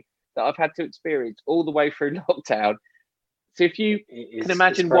cuntery that I've had to experience all the way through lockdown. So if you can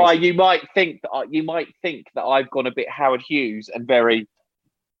imagine why you might think that I've gone a bit Howard Hughes and very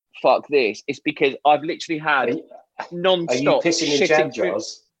fuck this, it's because I've literally had non-stop. Are you pissing in jam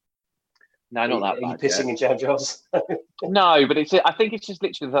jars? No, not that bad. Are you pissing in jam jars? No, but I think it's just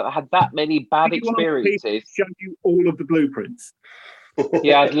literally that I had that many bad experiences. Show you all of the blueprints.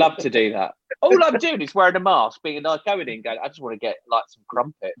 Yeah, I'd love to do that. All I'm doing is wearing a mask, being like going in, going, I just want to get like some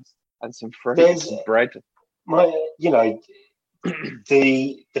crumpets and some fruit and some bread. The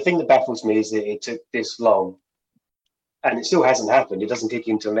thing that baffles me is that it took this long, and it still hasn't happened. It doesn't kick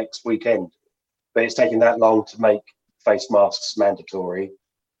in until next weekend, but it's taken that long to make face masks mandatory.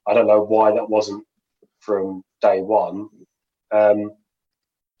 I don't know why that wasn't from day one,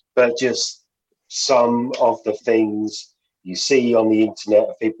 but just some of the things you see on the internet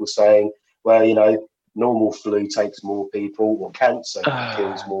of people saying, well, normal flu takes more people or cancer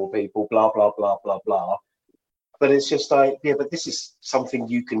kills more people, blah, blah, blah, blah, blah. But it's just like, yeah, but this is something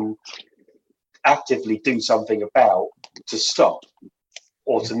you can actively do something about to stop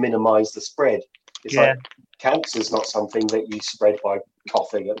or to minimize the spread. It's like cancer is not something that you spread by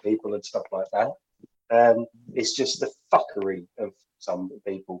coughing at people and stuff like that. It's just the fuckery of some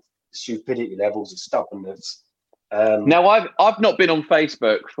people, stupidity levels of stubbornness. Now, I've not been on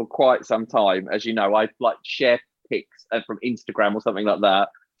Facebook for quite some time. As you know, I like share pics from Instagram or something like that,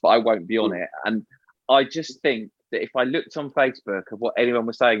 but I won't be on it. And I just think that if I looked on Facebook of what anyone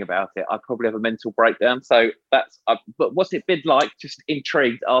was saying about it, I'd probably have a mental breakdown. So but what's it been like? Just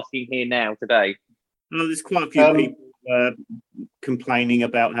intrigued, asking here now today. Well, there's quite a few people complaining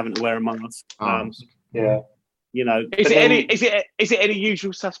about having to wear a mask. Yeah. Is it any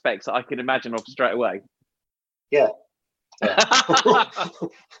usual suspects that I can imagine of straight away? Yeah. But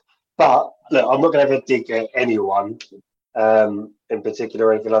look, I'm not going to ever dig at anyone in particular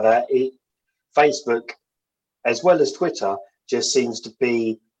or anything like that. Facebook, as well as Twitter, just seems to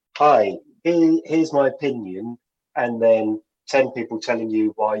be, hi, here's my opinion, and then 10 people telling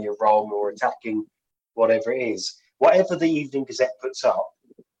you why you're wrong or attacking whatever it is. Whatever the Evening Gazette puts up,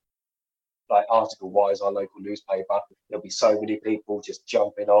 like article-wise, our local newspaper, there'll be so many people just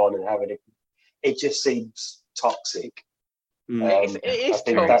jumping on and having it. It just seems toxic. It is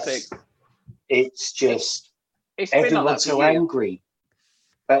toxic. It's just it's everyone's so angry.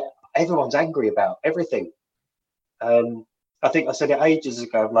 But everyone's angry about everything. I think I said it ages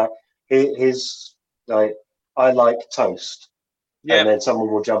ago. I'm like, here's like, I like toast. Yeah. And then someone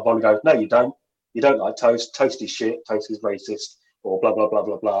will jump on and go, no, you don't. You don't like toast. Toast is shit. Toast is racist. Or blah, blah, blah,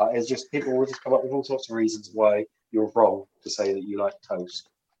 blah, blah. It's just people will just come up with all sorts of reasons why you're wrong to say that you like toast.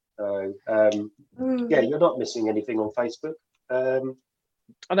 So, yeah, you're not missing anything on Facebook. I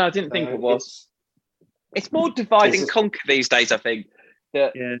didn't think it was. It's more divide and conquer these days, I think.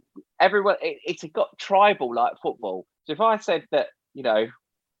 That everyone, it's got tribal like football. So if I said that,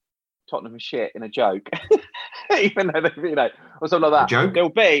 Tottenham is shit in a joke, even though they, or something like that, joke? There'll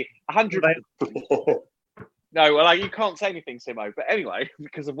be 100. No, well, you can't say anything, Simo. But anyway,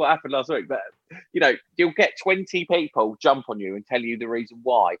 because of what happened last week, but you'll get 20 people jump on you and tell you the reason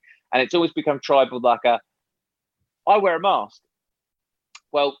why, and it's always become tribal. Like I wear a mask.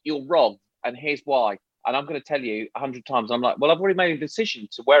 Well, you're wrong, and here's why. And I'm going to tell you 100 times. I'm like, well, I've already made a decision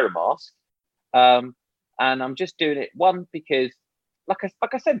to wear a mask, and I'm just doing it because,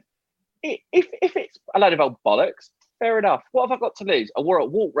 like I said, if it's a load of old bollocks, fair enough. What have I got to lose? I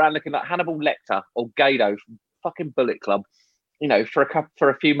walk around looking like Hannibal Lecter or Gado from fucking Bullet Club, for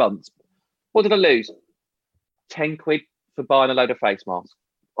a few months. What did I lose? 10 quid for buying a load of face masks.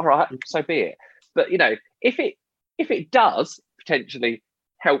 All right, so be it. But if it does potentially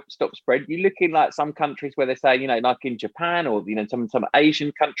help stop spread, you're looking like some countries where they say, like in Japan or some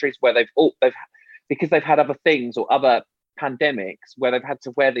Asian countries where because they've had other things or other pandemics where they've had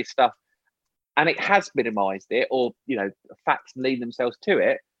to wear this stuff, and it has minimized it, or facts lead themselves to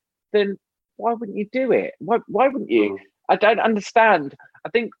it. Then why wouldn't you do it? Why wouldn't you? I don't understand. I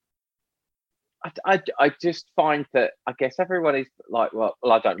think I just find that I guess everyone is like, well,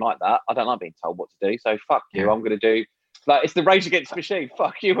 I don't like that. I don't like being told what to do. So fuck you. I'm going to do it's the Rage Against the Machine.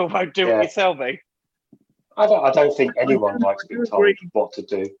 Fuck you. I won't do what you tell me. I don't think anyone likes being told what to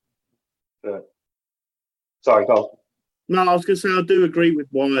do. But sorry, go on. No, I was going to say I do agree with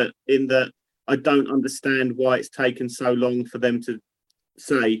Wyatt in that I don't understand why it's taken so long for them to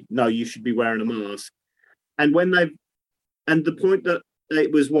say no, you should be wearing a mask. And the point that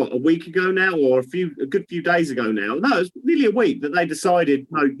it was a week ago now, or a good few days ago now. No, it's nearly a week that they decided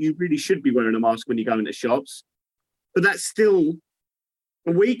no, you really should be wearing a mask when you go into shops. But that's still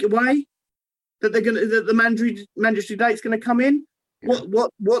a week away. That the mandatory date's going to come in.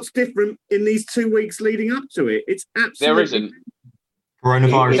 What's different in these 2 weeks leading up to it? It's absolutely there isn't.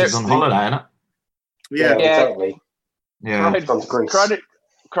 Coronavirus is on holiday, isn't it? Yeah, exactly. Yeah,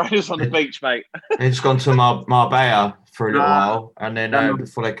 Corona's on the beach, mate. they've just gone to Marbella for a little while, and then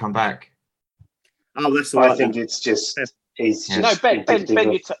before they come back. Oh, that's I think it's just no, Ben,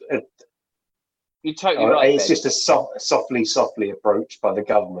 you're totally right. It's just a softly approach by the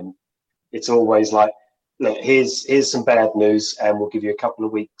government. It's always like, look, here's some bad news, and we'll give you a couple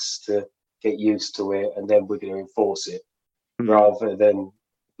of weeks to get used to it, and then we're going to enforce it, rather than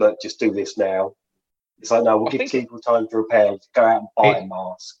just do this now. It's like, no, we'll give people time to prepare, to go out and buy a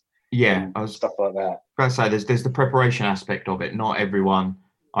mask. Yeah, stuff like that. I was going to say there's the preparation aspect of it. Not everyone.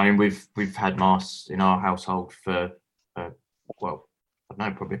 I mean, we've had masks in our household for I don't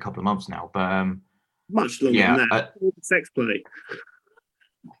know, probably a couple of months now, but much longer than that. Sex play.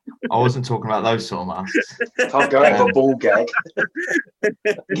 I wasn't talking about those sort of masks. Can't go out of a ball gag.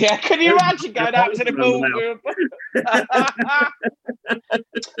 Yeah, can you imagine going out to the ball group?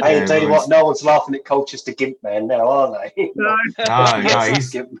 Hey, tell you what, no one's laughing at Colchester Gimp Man now, are they? No, he's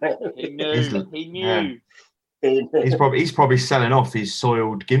Gimp Man. He knew. He's probably selling off his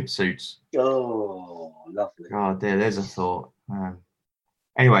soiled gimp suits. Oh, lovely. Oh dear, there's a thought.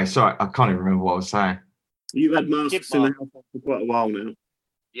 Anyway, sorry, I can't even remember what I was saying. You've had masks in the house for quite a while now.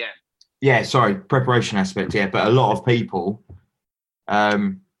 Yeah, sorry, preparation aspect, but a lot of people,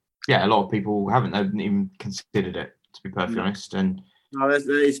 haven't even considered it, to be perfectly honest. And no, that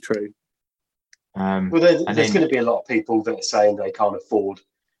is true. Well, there's going to be a lot of people that are saying they can't afford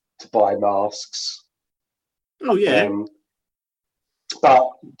to buy masks. Oh yeah. But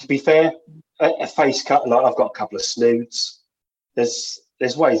to be fair, a face cut, like I've got a couple of snoods.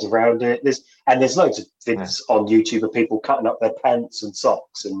 There's ways around it. There's loads of vids on YouTube of people cutting up their pants and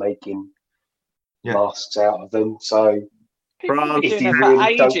socks and making masks out of them. So if you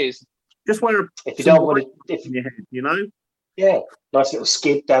really ages. Just wear if you don't want to, in your head, nice little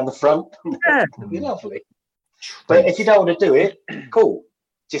skid down the front. Yeah, it'd be lovely. But if you don't want to do it, cool.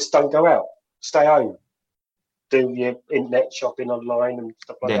 Just don't go out. Stay home. Do your internet shopping online and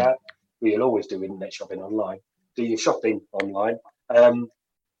stuff like that. We'll always do internet shopping online. Do your shopping online. And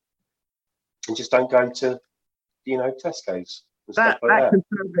just don't go to, Tesco's. That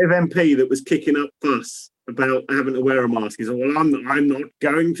Conservative MP that was kicking up fuss about having to wear a mask is, well, I'm not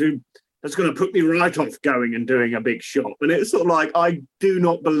going to. That's going to put me right off going and doing a big shop. And it's sort of like, I do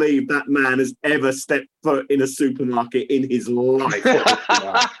not believe that man has ever stepped foot in a supermarket in his life.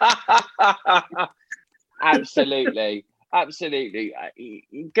 Absolutely.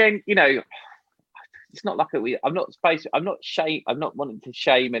 Again, it's not like I'm not wanting to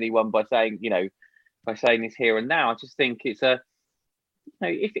shame anyone by saying this here and now. I just think it's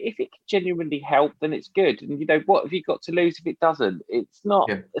if it can genuinely help, then it's good. And what have you got to lose if it doesn't? It's not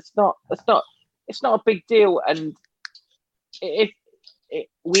a big deal. And we've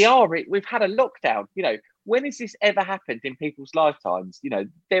had a lockdown. When has this ever happened in people's lifetimes?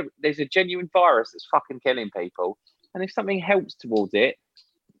 There's a genuine virus that's fucking killing people. And if something helps towards it,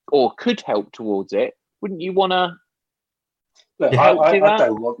 or could help towards it, wouldn't you want to help do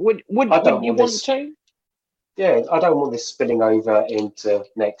that? Wouldn't you want to? Yeah, I don't want this spilling over into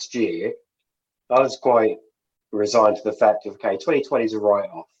next year. I was quite resigned to the fact of, 2020 is a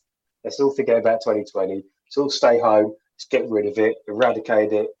write-off. Let's all forget about 2020. Let's all stay home. Let's get rid of it,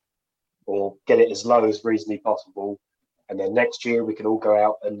 eradicate it, or get it as low as reasonably possible. And then next year we can all go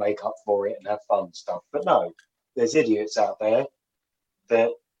out and make up for it and have fun and stuff. But no, there's idiots out there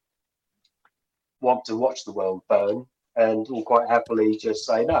that want to watch the world burn and will quite happily just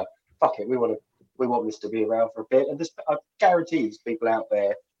say, no, fuck it, we want to we want this to be around for a bit. And I guarantee there's people out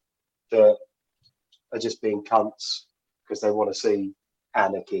there that are just being cunts because they want to see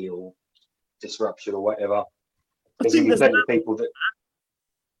anarchy or disruption or whatever. There's going to be plenty of people that.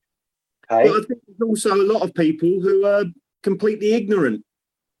 Hey? But I think there's also a lot of people who are completely ignorant.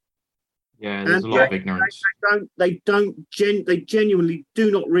 Yeah, there's a lot of ignorance. They genuinely do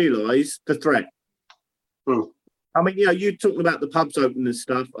not realise the threat. I mean, you're talking about the pubs open and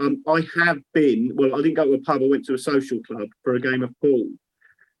stuff. I have been. Well, I didn't go to a pub. I went to a social club for a game of pool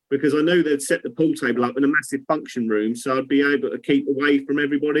because I knew they'd set the pool table up in a massive function room, so I'd be able to keep away from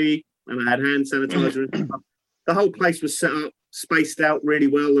everybody. And I had hand sanitizer and stuff. The whole place was set up, spaced out really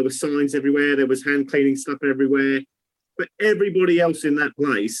well. There were signs everywhere. There was hand cleaning stuff everywhere. But everybody else in that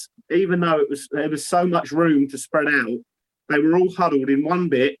place, even though there was so much room to spread out, they were all huddled in one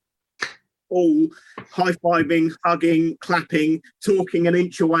bit, all high-fiving, hugging, clapping, talking an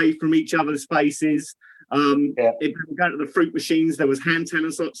inch away from each other's faces. If they were going to the fruit machines, there was hand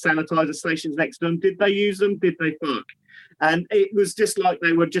sanitizer stations next to them. Did they use them? Did they fuck? And it was just like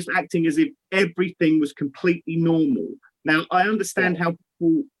they were just acting as if everything was completely normal. Now, I understand how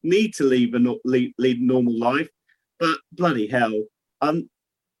people need to lead a normal life, but bloody hell, I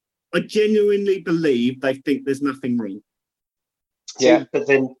genuinely believe they think there's nothing wrong. Yeah, but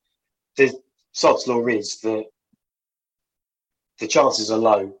then the sod's law is that the chances are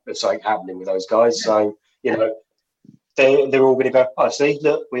low of something happening with those guys. So, they're all going to go, oh, see,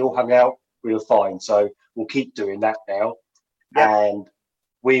 look, we all hung out, we were fine. So we'll keep doing that now. Yeah. And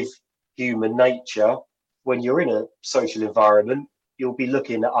with human nature, when you're in a social environment, you'll be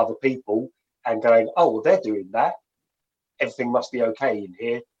looking at other people and going, oh, well, they're doing that. Everything must be okay in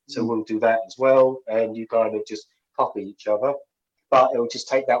here. So we'll do that as well. And you kind of just copy each other. But it'll just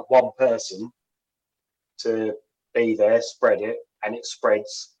take that one person to be there, spread it, and it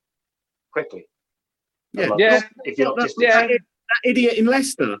spreads quickly. If you're not just that idiot in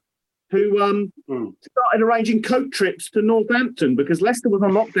Leicester who started arranging coach trips to Northampton because Leicester was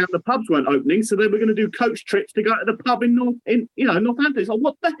on lockdown, the pubs weren't opening, so they were going to do coach trips to go to the pub in Northampton. It's like,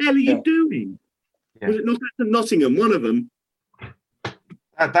 what the hell are you doing? Yeah. Was it Northampton, Nottingham, one of them?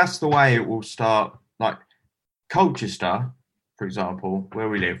 That's the way it will start. Like Colchester, for example, where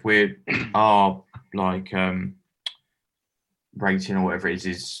we live, our rating or whatever it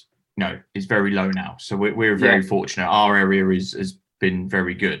is very low now. So we're very fortunate. Our area has been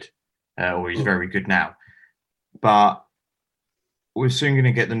very good, or is very good now. But we're soon going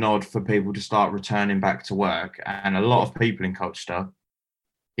to get the nod for people to start returning back to work. And a lot of people in Colchester,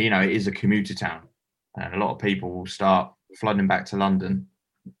 it is a commuter town. And a lot of people will start flooding back to London,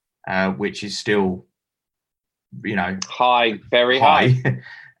 which is still, high, very high.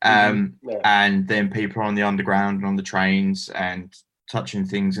 And then people are on the underground and on the trains and touching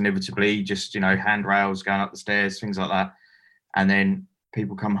things inevitably, just, handrails going up the stairs, things like that. And then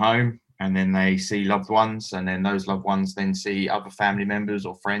people come home and then they see loved ones, and then those loved ones then see other family members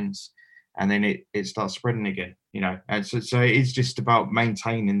or friends, and then it starts spreading again, And so it is just about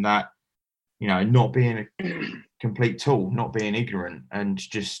maintaining that, not being a complete tool, not being ignorant, and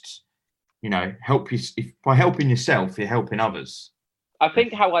just, help you. By helping yourself, you're helping others. I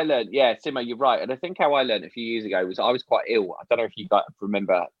think how I learned, Simo, you're right. And I think how I learned a few years ago was I was quite ill. I don't know if you guys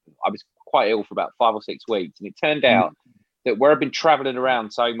remember, I was quite ill for about 5 or 6 weeks. And it turned out that where I've been traveling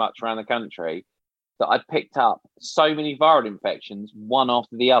around so much around the country, that I'd picked up so many viral infections, one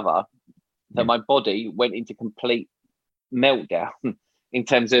after the other, that my body went into complete meltdown in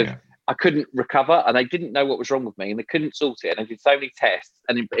terms of I couldn't recover, and they didn't know what was wrong with me, and they couldn't sort it. And I did so many tests,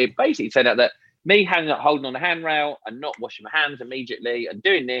 and it basically turned out that me holding on the handrail and not washing my hands immediately and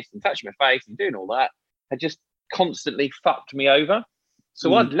doing this and touching my face and doing all that had just constantly fucked me over.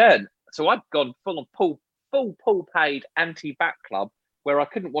 So I'd learned. So I'd gone full pool paid anti-back club where I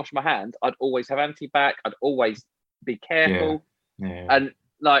couldn't wash my hands. I'd always have anti-back. I'd always be careful. Yeah. And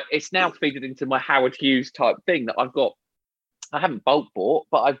it's now feeded into my Howard Hughes type thing that I haven't bulk bought,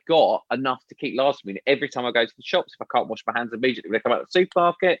 but I've got enough to keep lasting me. Every time I go to the shops, if I can't wash my hands immediately when I come out of the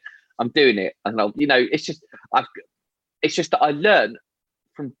supermarket, I'm doing it. And it's just that I learned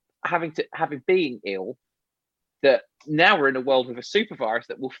from having being ill that now we're in a world with a super virus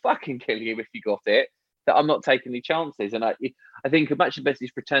that will fucking kill you if you got it, that I'm not taking any chances. And I think much of this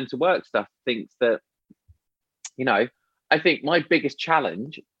return to work stuff thinks that, I think my biggest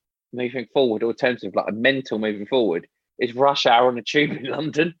challenge moving forward, or in terms of a mental moving forward, is rush hour on the tube in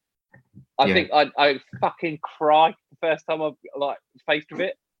London. I think I fucking cry the first time I'm faced with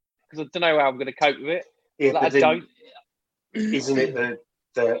it, because I don't know how I'm going to cope with it. Yeah, I don't. Isn't it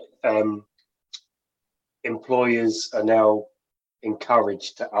that employers are now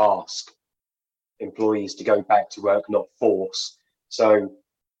encouraged to ask employees to go back to work, not force. So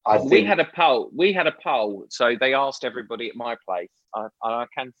I think We had a poll. So they asked everybody at my place. I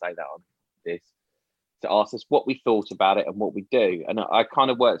can say that on this, to ask us what we thought about it and what we do. And I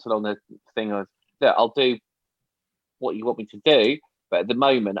kind of worked along the thing of that I'll do what you want me to do, but at the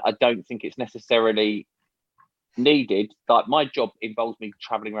moment I don't think it's necessarily needed. Like my job involves me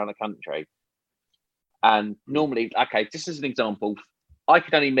traveling around the country, and normally, okay, just as an example, I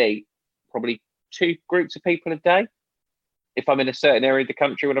could only meet probably 2 groups of people a day if I'm in a certain area of the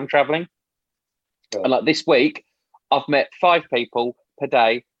country when I'm traveling. Yeah. And like this week, I've met 5 people per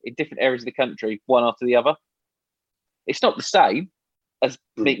day in different areas of the country, one after the other. It's not the same as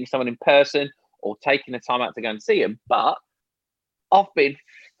meeting someone in person or taking the time out to go and see them, but I've been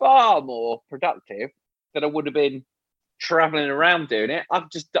far more productive than I would have been traveling around doing it. I've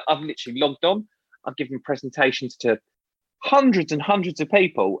literally logged on. I've given presentations to hundreds and hundreds of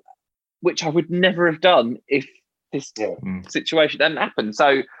people, which I would never have done if this situation hadn't happened.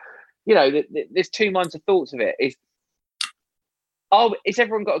 So, you know, there's 2 minds of thoughts of it. Is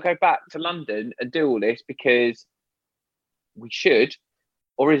everyone got to go back to London and do all this because we should,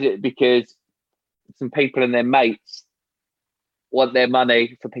 or is it because some people and their mates want their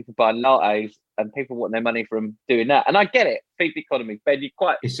money for people buying lattes and people want their money from doing that? And I get it. Feed the economy. Ben, you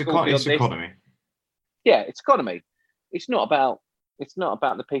quite. It's economy. Yeah, it's economy. It's not about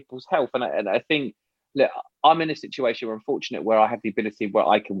the people's health. And I think, look, I'm in a situation where I'm fortunate where I have the ability where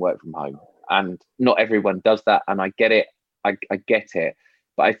I can work from home, and not everyone does that. And I get it. I get it.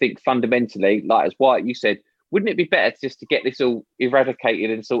 But I think fundamentally, like as Wyatt, you said, wouldn't it be better just to get this all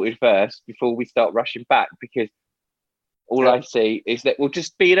eradicated and sorted first before we start rushing back? Because all I see is that we'll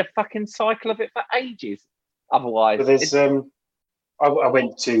just be in a fucking cycle of it for ages. Otherwise, but there's I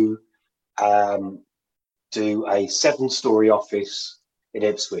went to do a 7-story office in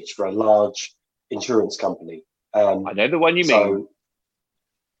Ipswich for a large insurance company. I know the one you mean. So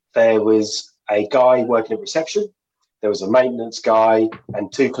there was a guy working at reception, there was a maintenance guy,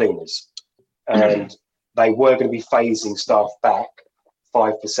 and 2 cleaners. And they were going to be phasing staff back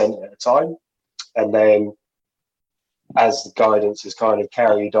 5% at a time. And then as the guidance has kind of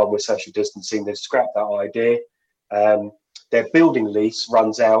carried on with social distancing, they've scrapped that idea. Their building lease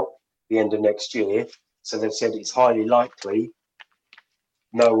runs out the end of next year. So they've said it's highly likely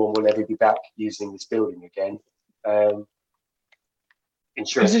no one will ever be back using this building again.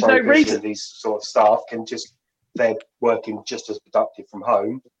 Insurance brokers and these sort of staff they're working just as productive from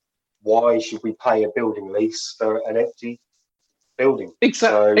home. Why should we pay a building lease for an empty building?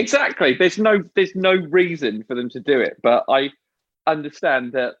 Exactly. There's no reason for them to do it. But I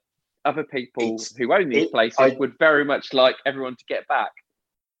understand that other people who own these places would very much like everyone to get back.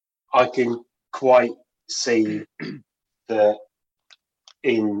 I can quite see that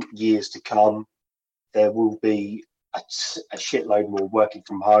in years to come, there will be a shitload more working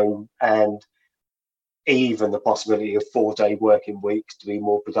from home, and even the possibility of 4-day working weeks to be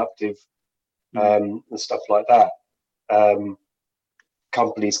more productive and stuff like that.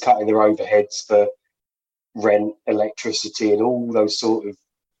 Companies cutting their overheads for rent, electricity, and all those sort of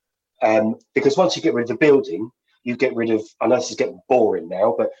because once you get rid of the building, you get rid of, I know this is getting boring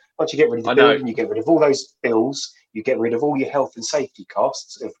now, but once you get rid of the building, you get rid of all those bills, you get rid of all your health and safety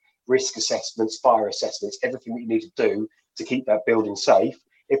costs of risk assessments, fire assessments, everything that you need to do to keep that building safe.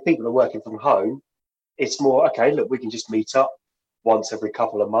 If people are working from home, it's more, okay, look, we can just meet up once every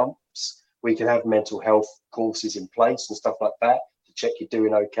couple of months. We can have mental health courses in place and stuff like that to check you're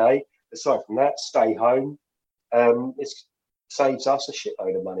doing okay. Aside from that, stay home. It saves us a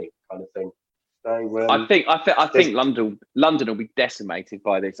shitload of money, kind of thing. So, I think London will be decimated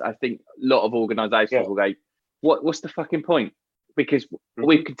by this. I think a lot of organisations will go, what's the fucking point? Because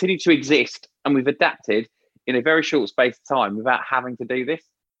we've continued to exist and we've adapted in a very short space of time without having to do this,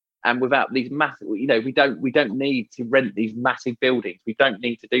 and without these massive, we don't need to rent these massive buildings. We don't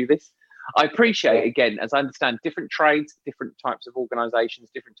need to do this. I appreciate, again, as I understand, different trades, different types of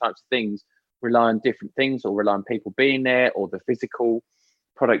organisations, different types of things rely on different things, or rely on people being there, or the physical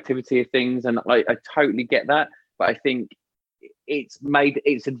productivity of things, and I totally get that. But I think it's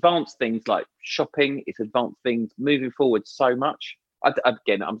advanced things like shopping, it's advanced things moving forward so much.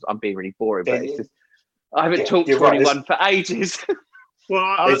 Again, I'm being really boring, but it's just I haven't talked to anyone for ages.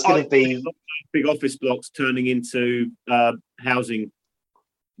 Well, it's going to be big office blocks turning into housing.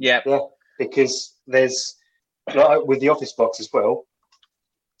 Yeah, because there's with the office blocks as well.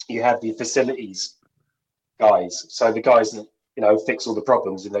 You have the facilities guys, so the guys that fix all the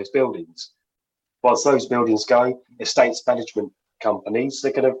problems in those buildings. Once those buildings go, estates management companies,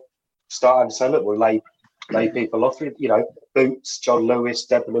 they're going to start and say, look, we'll lay people off. Boots, John Lewis,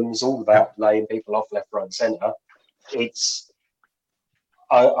 Debenhams, all that, laying people off left, right, and centre.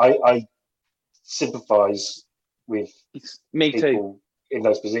 I sympathise with Me too. people in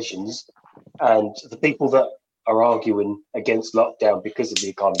those positions, and the people that are arguing against lockdown because of the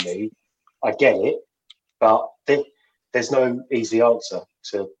economy, I get it, but there's no easy answer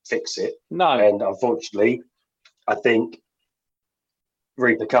to fix it. No. And unfortunately, I think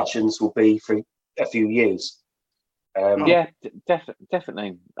repercussions will be for a few years. Yeah,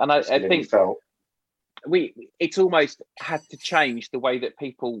 definitely. And I think felt. it's almost had to change the way that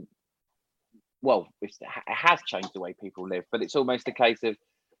people. Well, it has changed the way people live, but it's almost a case of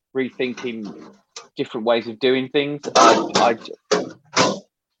rethinking different ways of doing things.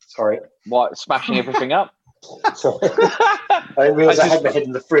 Sorry. What, smashing everything up? Sorry. I didn't realise I had my head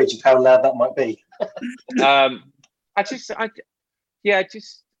in the fridge of how loud that might be. I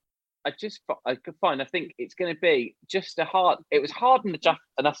could find. I think it's going to be just it was hard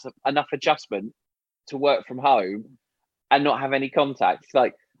enough adjustment to work from home and not have any contact. It's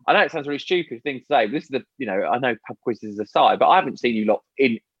like, I know it sounds a really stupid thing to say, but this is I know pub quizzes aside, but I haven't seen you lot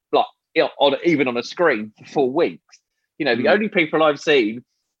even on a screen for 4 weeks. The only people I've seen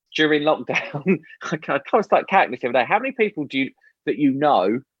during lockdown, I can't start counting this the other day. How many people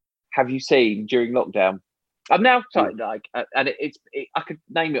have you seen during lockdown? I'm now starting and I could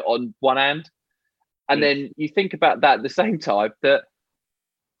name it on one hand, and then you think about that at the same time that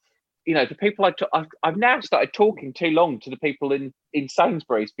the people I've now started talking too long to the people in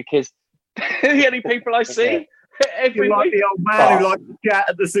Sainsbury's because they're the only people I see every You're like week. the old man who likes to chat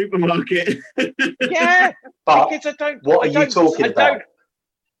at the supermarket. Yeah, But because I don't. what are you talking about?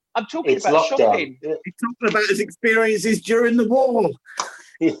 I'm talking It's about lockdown. shopping. He's talking about his experiences during the war.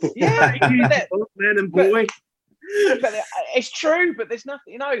 Yeah, Man and boy. but it's true. But there's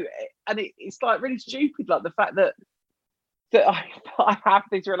nothing, and it's like really stupid, like the fact that I have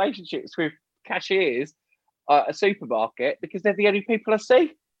these relationships with cashiers at a supermarket because they're the only people I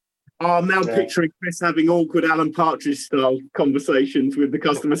see. I'm now picturing Chris having awkward Alan Partridge style conversations with the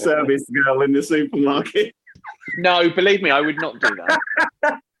customer service girl in the supermarket. No, believe me, I would not do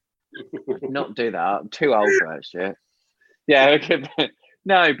that. Not do that. I'm too old for that shit. Yeah, okay.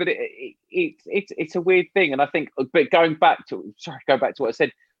 No, but it's a weird thing, and I think. But go back to what I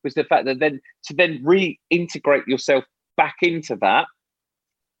said was the fact that to reintegrate yourself back into that,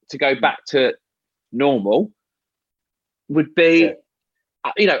 to go back to normal, would be,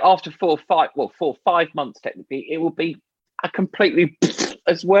 after 4 or 5 months technically, it will be a completely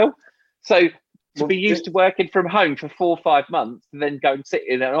as well. So to be used to working from home for 4 or 5 months and then go and sit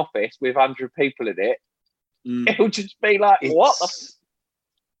in an office with 100 people in it, it'll just be like, what?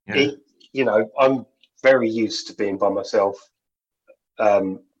 I'm very used to being by myself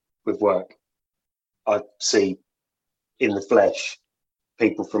with work. I see in the flesh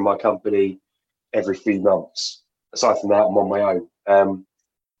people from my company every few months. Aside from that, I'm on my own.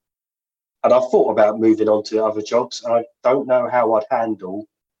 And I've thought about moving on to other jobs, and I don't know how I'd handle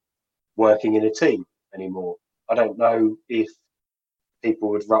working in a team anymore. I don't know if people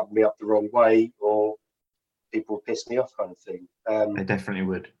would rub me up the wrong way or people would piss me off, kind of thing. They definitely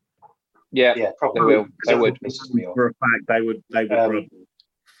would. Yeah, probably. They will. They would. Pisses me off. For a fact, they would.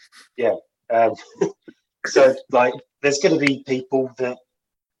 Yeah. So, there's going to be people that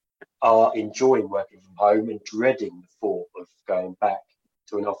are enjoying working from home and dreading the thought of going back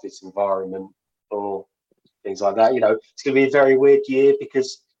to an office environment or things like that. It's going to be a very weird year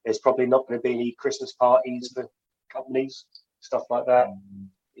because there's probably not going to be any Christmas parties for companies, stuff like that.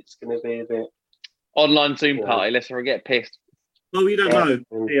 It's going to be a bit online Zoom party. Let's not get pissed. Well, we don't know.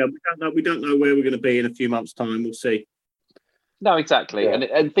 Yeah, we don't know where we're going to be in a few months' time. We'll see. No, exactly. Yeah.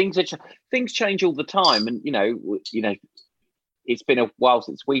 And things change all the time. And it's been a while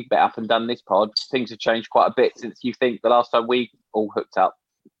since we've met up and done this pod. Things have changed quite a bit since you think the last time we all hooked up.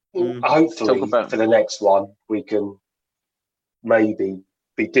 Hopefully, for the next one, we can maybe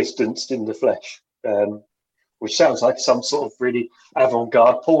be distanced in the flesh, which sounds like some sort of really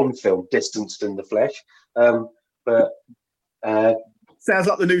avant-garde porn film, Distanced in the Flesh. But sounds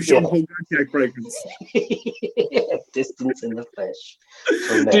like the new Jean Paul Gaultier fragrance. Distance in the Flesh.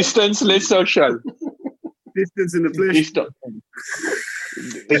 Distance les social. Distance in the flesh.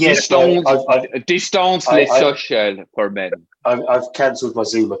 But yes, distance les social for men. I've cancelled my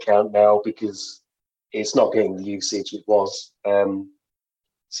Zoom account now because it's not getting the usage it was.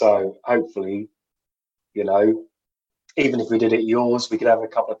 So hopefully, even if we did it yours, we could have a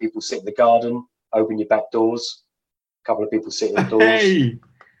couple of people sit in the garden, open your back doors, a couple of people sit indoors. Hey,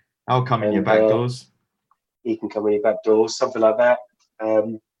 I'll come in your back doors. You can come in your back doors, something like that.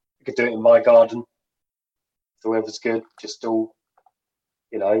 We could do it in my garden. the weather's good, just all,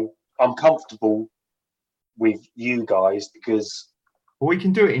 I'm comfortable with you guys because Well, we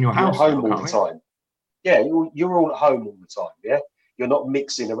can do it in your you're house, home now, all the can't we? time. Yeah, you're all at home all the time. Yeah, you're not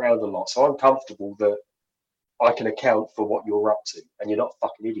mixing around a lot, so I'm comfortable that I can account for what you're up to, and you're not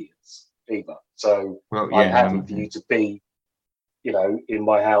fucking idiots either. So Well, I'm yeah, happy for you to be, in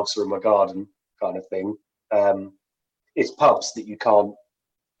my house or in my garden kind of thing. It's pubs that you can't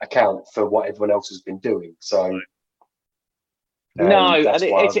account for what everyone else has been doing. So No, and that's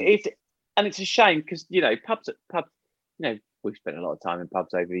why it's a shame because pubs, we've spent a lot of time in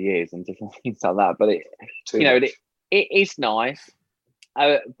pubs over the years and different things like that. But it is nice.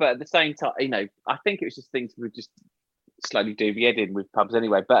 But at the same time, I think it was just things we would just slowly do the head in with pubs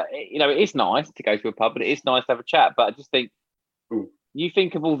anyway. But it is nice to go to a pub, but it is nice to have a chat. But I just think you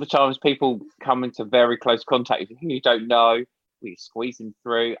think of all the times people come into very close contact with you who you don't know, we squeeze them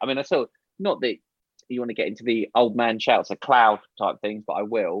through. I mean, I saw not that you want to get into the old man shouts a cloud type things, but I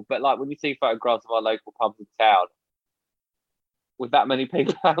will. But like when you see photographs of our local pubs in town with that many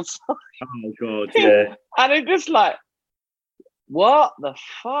people outside, Oh God, yeah. and it's just like, what the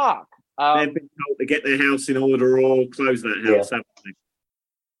fuck? They've been told to get their house in order or close that house, haven't they?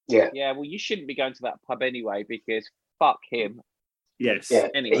 Yeah. Yeah, well, you shouldn't be going to that pub anyway because fuck him. Yes. Yeah.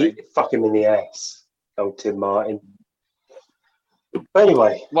 Anyway. Fuck him in the ass, old Tim Martin. But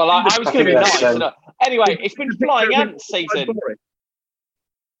anyway. Well, I was going to be nice. that's, Anyway, it's been flying ants season.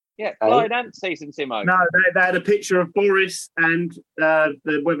 Yeah, flying ants season, Timo. No, they had a picture of Boris and the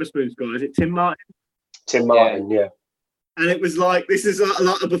Weatherspoons guy. Is it Tim Martin? Tim Martin, yeah. And it was like, this is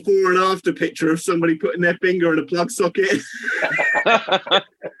like a before and after picture of somebody putting their finger in a plug socket.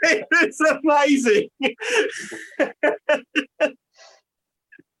 It's amazing.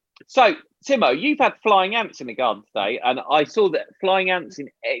 So, Timo, you've had flying ants in the garden today, and I saw that flying ants in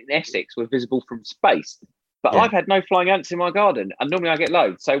Essex were visible from space. But Yeah. I've had no flying ants in my garden, and normally I get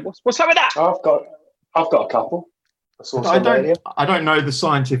loads. So what's up with that? I've got a couple. I saw I some earlier. don't know the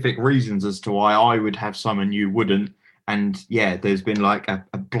scientific reasons as to why I would have some and you wouldn't. And yeah, there's been like a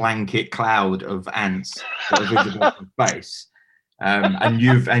blanket cloud of ants that are visible from space, and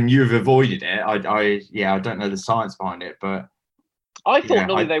you've avoided it. I don't know the science behind it, but I thought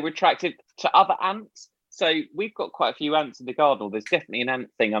normally they were attracted to other ants. So we've got quite a few ants in the garden. There's definitely an ant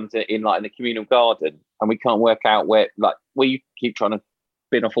thing in the communal garden, and we can't work out where you keep trying to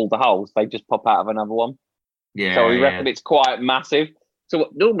bin off all the holes. They just pop out of another one. yeah. So we reckon it's quite massive. So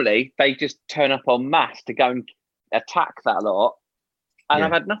normally they just turn up en masse to go and attack that lot. And Yeah.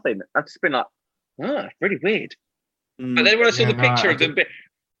 I've had nothing. I've just been like, really weird. But then when I saw the picture of them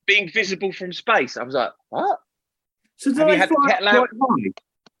being visible from space, I was like, what? So Have you had the kettle out?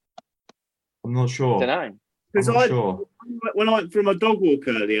 I'm not sure. I don't know. Because I'm not sure. when I went for my dog walk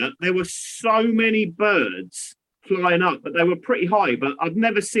earlier, there were so many birds flying up, but they were pretty high. But I've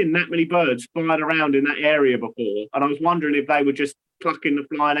never seen that many birds flying around in that area before. And I was wondering if they were just plucking the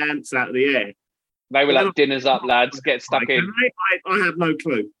flying ants out of the air. They were like, dinners up, lads, get stuck in. I have no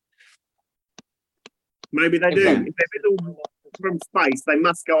clue. Maybe they do. Exactly. If they're visible from space, they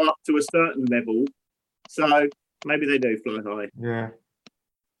must go up to a certain level. So maybe they do fly high. Yeah.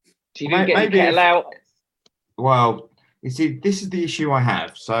 Do you get the kettle out? Well, you see, this is the issue I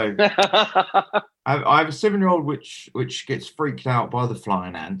have. So I have a 7-year-old which gets freaked out by the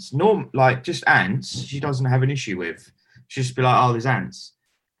flying ants. Like just ants, she doesn't have an issue with. She'll just be like, "Oh, there's ants."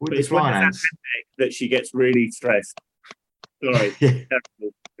 With But the it's when flying there's ants, that she gets really stressed. Sorry, Yeah.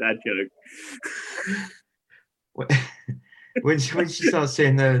 terrible bad joke. when she starts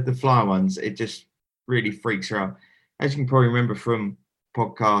seeing the flying ones, it just really freaks her out. As you can probably remember from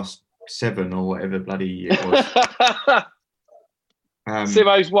podcast 7 or whatever bloody it was.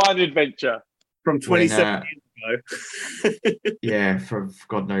 Simo's wine adventure. From 27 years ago. Yeah, for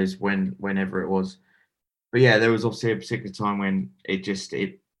God knows whenever it was. But yeah, there was obviously a particular time when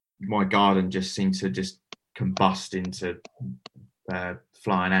my garden just seemed to just combust into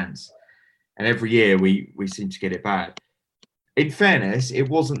flying ants, and every year we seem to get it bad. In fairness, it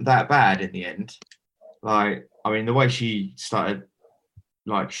wasn't that bad in the end. Like, I mean, the way she started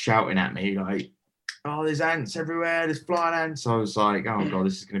like shouting at me, like, "Oh, there's ants everywhere, there's flying ants," I was like, "Oh God,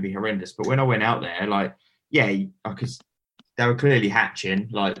 this is going to be horrendous." But when I went out there, like, yeah, because they were clearly hatching,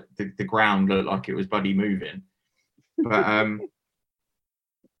 like the ground looked like it was bloody moving.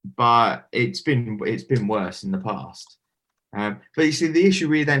 But it's been worse in the past. But you see, the issue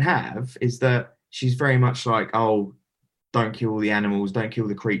we then have is that she's very much like, "Oh, don't kill the animals, don't kill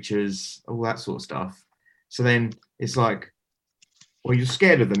the creatures," all that sort of stuff. So then it's like, well, you're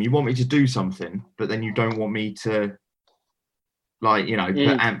scared of them. You want me to do something, but then you don't want me to like, you know, put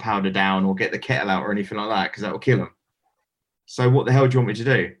ant powder down or get the kettle out or anything like that because that will kill them. So what the hell do you want me to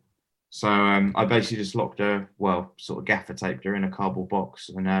do? So I basically just locked her, well, sort of gaffer taped her in a cardboard box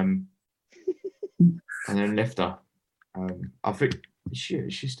and then left her. I think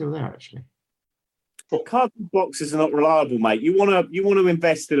she's still there actually. Cardboard boxes are not reliable, mate. You want to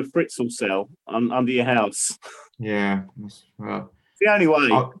invest in a Fritzl cell under your house. Yeah, well, It's the only way.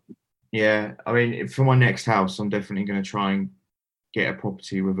 Yeah, I mean, for my next house, I'm definitely going to try and get a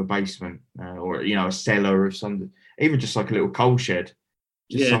property with a basement or, you know, a cellar or something, even just like a little coal shed,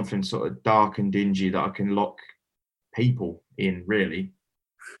 just something sort of dark and dingy that I can lock people in, really.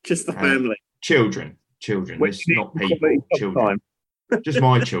 Just the family. Children. It's not people, children. Just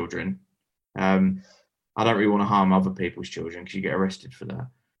my children. I don't really want to harm other people's children because you get arrested for that.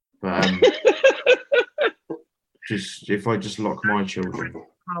 But just if I just lock my children.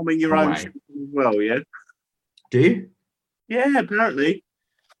 Harming your own children as well, yeah? Do you? Yeah, apparently.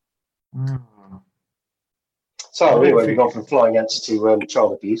 Oh. So anyway, we've gone from flying ants to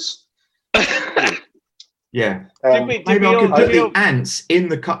child abuse. Yeah. Did Maybe I we could all- put did we the all- ants in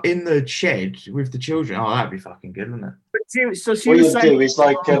the shed with the children. Oh, that'd be fucking good, wouldn't it? But so she What was you saying, do is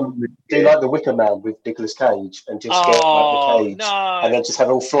like do like the Wicker Man with Nicolas Cage and just get like the cage and then just have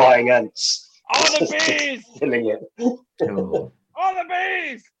all flying ants Oh, the bees! filling it. Oh. Oh, the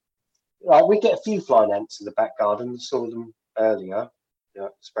bees! Like we get a few flying ants in the back garden. We saw them earlier,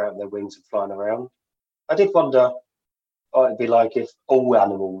 sprouting their wings and flying around. I did wonder what it'd be like if all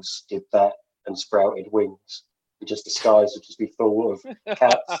animals did that and sprouted wings. Just the skies would just be full of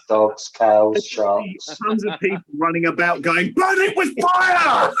cats, dogs, cows, sharks. tons of people running about going, burn it with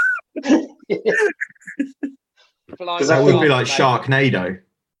fire! Flying That would be like sharks, Sharknado.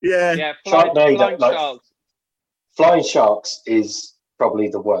 Yeah. Yeah, Sharknado, flying like- sharks. Flying sharks is probably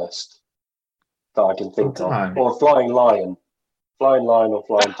the worst that I can think of. Okay. Or a flying lion or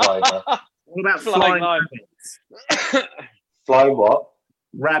flying tiger. What about Flying flying lion. rabbits? Flying what?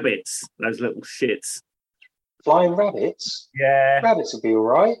 Rabbits, those little shits. Flying rabbits? Yeah. Rabbits would be all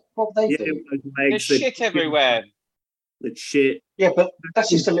right. What would they Yeah, do? those There's legs that- shit everywhere. The shit. Yeah, but that's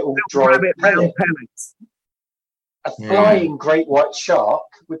just a little dry Rabbit round pellet. pellets. A Yeah. flying great white shark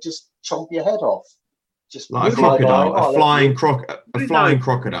would just chomp your head off. Just Like a fly by. crocodile, Oh, a flying No.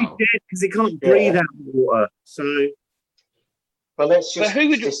 crocodile. Because it can't breathe out of water. So But let's just. But who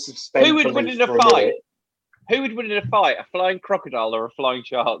would- just suspend Who would belief win in a for fight? minute. Who would win in a fight? A flying crocodile or a flying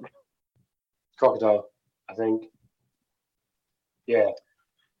shark? Crocodile, I think. Yeah.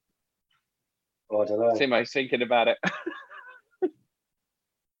 Oh, I don't know. Timo's thinking about it.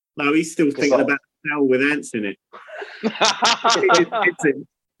 no, he's still thinking like- about a cell with ants in it.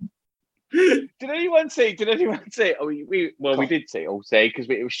 Did anyone see? Oh, we did see it all. See, because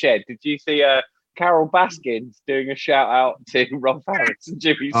it was shared. Did you see Carol Baskins doing a shout out to Rob Harris and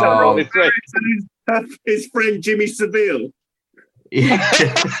Jimmy Savile this week? His friend Jimmy Seville. Yeah.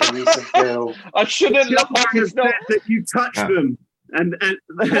 I shouldn't laugh. It's not. That you touched them and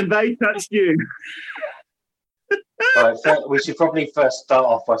they touched you. Right, so we should probably first start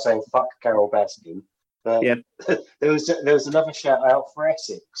off by saying fuck Carol Baskin. But Yeah. there was another shout out for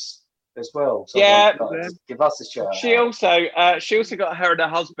Essex as well. So Yeah. give us a shout She out. also got her and her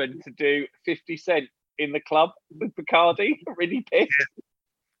husband to do 50 Cent in the club with Bacardi. Really pissed.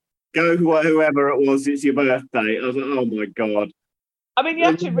 Go whoever it was, it's your birthday. I was like, oh my God. I mean, you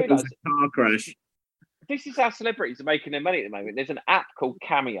have to It was realise a car crash. this is how celebrities are making their money at the moment. There's an app called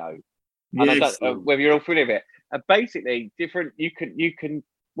Cameo, and I Yes. don't know whether you're all familiar with it. Basically, different. You can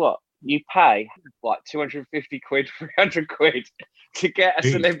what you pay like 250 quid, 300 quid to get a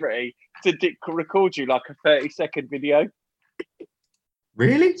Jeez. celebrity to record you like a 30-second video.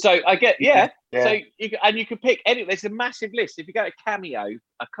 Really? So I get Yeah. So you can pick any. There's a massive list. If you go to Cameo,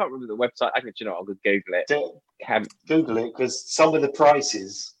 I can't remember the website. I can, you know, I'll Google it. Google it because some of the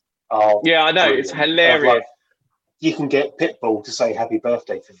prices are. Yeah, I know, it's brilliant. hilarious. Like, you can get Pitbull to say happy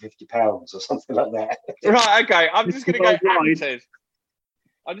birthday for £50 or something like that. Right, okay. I'm just going to go Worldwide. actors.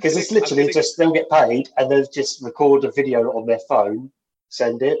 Because it's literally just they'll get paid and they'll just record a video on their phone,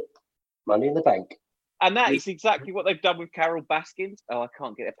 send it, money in the bank. And that is exactly what they've done with Carol Baskins. Oh, I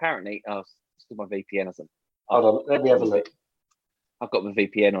can't get it. Apparently, it's still my VPN or something. Hold on, let me have a look. I've got my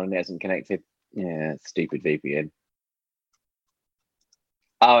VPN on and it hasn't connected. Yeah, stupid VPN.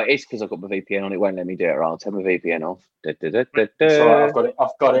 Oh, it's because I've got my VPN on. It won't let me do it. Right, I'll turn my VPN off. Da, da, da, da, It's all right, da.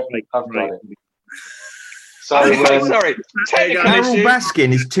 I've got it. So, Okay, sorry. Technical Carol issue.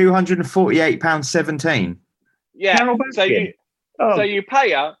 Baskin is £248.17. Yeah. Carol So Baskin. you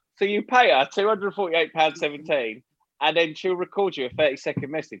pay her. So you pay her £248.17, and then she'll record you a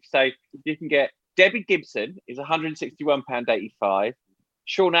 30-second message. So you can get Debbie Gibson is £161.85.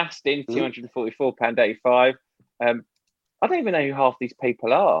 Sean Astin, £244.85. I don't even know who half these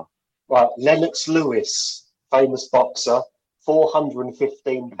people are. Right, Lennox Lewis, famous boxer,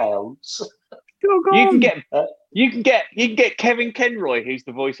 £415. You can get Kevin Kenroy, who's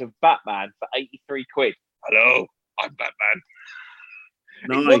the voice of Batman, for £83. Hello, I'm Batman.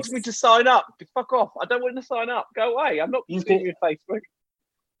 He wants me to sign up. Fuck off! I don't want to sign up. Go away. I'm not using your Facebook.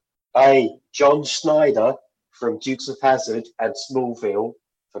 Hey, John Schneider from Dukes of Hazzard and Smallville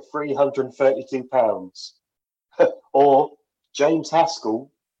for £332. Or James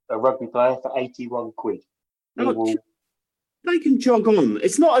Haskell, a rugby player, for £81. They can jog on.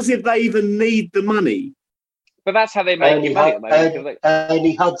 It's not as if they even need the money. But that's how they make money at the moment.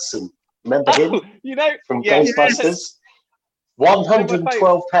 Ernie Hudson, remember him? From Ghostbusters?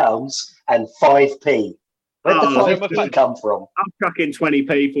 £112 and 5p. Where the 5p come from? I'm chucking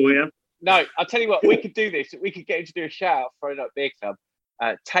 20p for you. No, I'll tell you what, we could do this. We could get him to do a shout out for a beer club.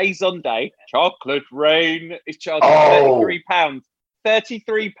 Tays on Day, Chocolate Rain is charging £33.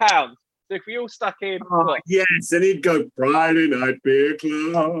 £33. So if we all stuck in. Yes, and he'd go Friday Night Beer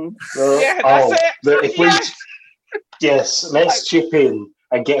Club. That's it. Yes, let's chip in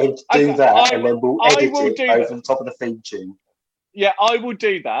and get him to do that, and then we'll edit it over the top of the theme tune. Yeah, I will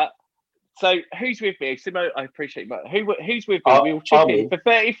do that. So who's with me? Simo, I appreciate you. Who's with me? We'll chip in for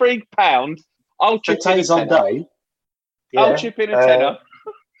 £33. I'll chip in a tenner. I'll chip in a tenner.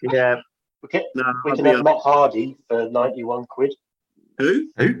 Yeah. We can have Matt Hardy for £91. Who?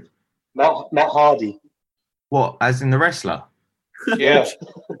 Matt Hardy. What, as in the wrestler? Yeah.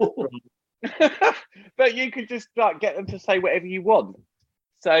 But you could just get them to say whatever you want.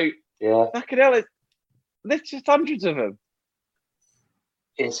 So fucking hell, there's just hundreds of them.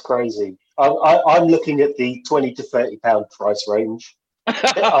 It's crazy. I'm looking at the £20 to £30 price range.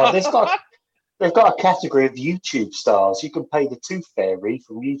 They've got a category of YouTube stars. You can pay the Tooth Fairy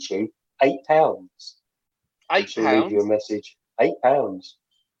from YouTube £8. £8? Leave you a message. £8.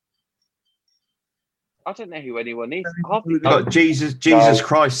 I don't know who anyone is. Got Jesus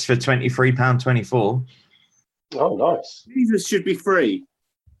Christ for £23.24. Oh, nice. Jesus should be free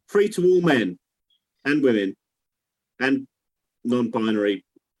to all men and women and non-binary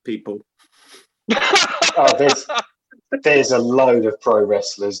people. There's a load of pro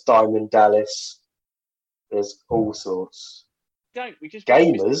wrestlers. Diamond Dallas. There's all sorts. We just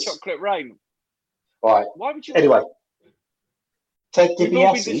gamers. Chocolate Rain. Right. Why would you? Anyway, Ted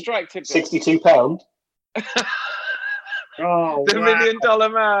DiBiase, £62. The $1 million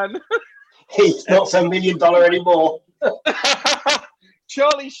man. He's not so $1 million anymore.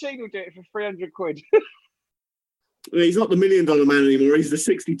 Charlie Sheen will do it for £300. He's not the $1 million man anymore. He's the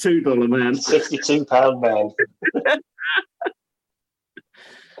 $62 man. £62 man.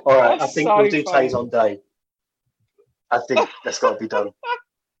 All right, That's I think so we'll do funny. Tays on Day. I think that's got to be done.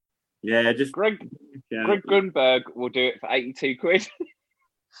 Yeah, just Greg Grunberg will do it for £82.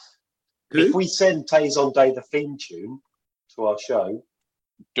 If we send Tays on Day the theme tune to our show,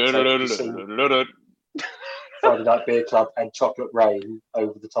 Friday Night Beer Club and Chocolate Rain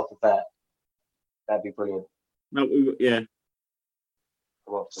over the top of that, that'd be brilliant. no, yeah.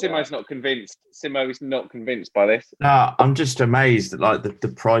 Simo's not convinced. Simo is not convinced by this. No, I'm just amazed at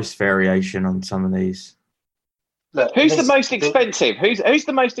the price variation on some of these. Look, Who's the most expensive? Who's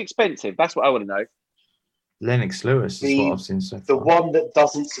the most expensive? That's what I want to know. Lennox Lewis is what I've seen so far. The one that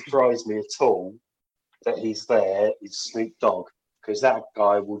doesn't surprise me at all that he's there is Snoop Dogg, because that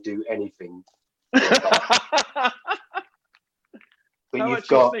guy will do anything. But you've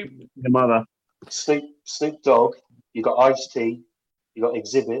got The mother. Snoop Dogg, you've got Ice-T, you've got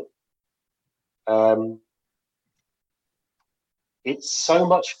Exhibit. It's so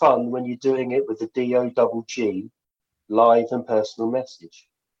much fun when you're doing it with the DOGG, live and personal message.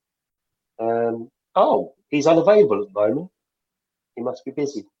 He's unavailable at the moment. He must be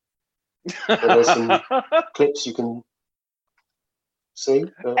busy. But there's some clips you can see.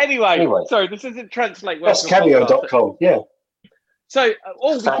 Anyway, sorry, this isn't translate well. That's cameo.com, yeah. So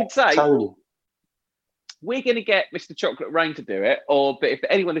all we could say, Tony. we're going to get Mr. Chocolate Rain to do it, but if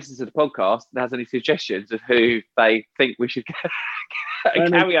anyone listens to the podcast and has any suggestions of who they think we should get a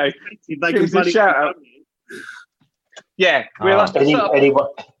cameo, If they give us a can shout out. Yeah, Anyone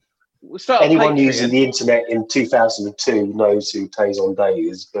using the internet in 2002 knows who Tays on Day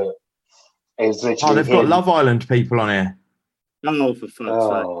is, but it's literally they've got Love Island people on here. Oh, for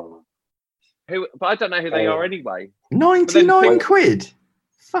fuck's sake. But I don't know who they are anyway. 99 quid.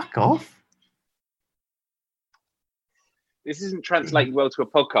 Fuck off. This isn't translating well to a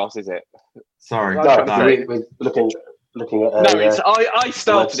podcast, is it? Sorry. No, we're looking. looking at. No, it's I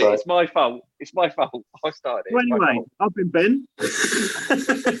started it. website. It's my fault. It's my fault. I started it. Well, It's my anyway, fault. I've been Ben.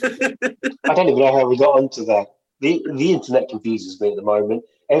 I don't even know how we got onto that. The internet confuses me at the moment.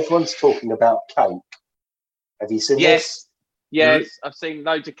 Everyone's talking about cake. Have you seen this? Yes, yes. I've seen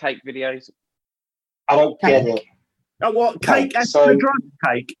loads of cake videos. I don't get it. Oh, what cake? As So- in drug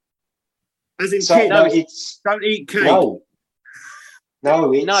cake? As in So kids no, it's don't eat cake. no,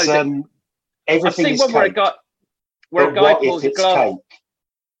 it's No, I've everything seen is one cake. where a But guy what if pours a it's glass. cake?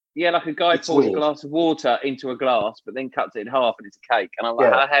 Yeah, like a guy It's pours weird. a glass of water into a glass, but then cuts it in half and it's a cake. And I'm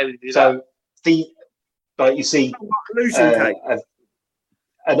like, Yeah. how do you do that? So you see Illusion cake.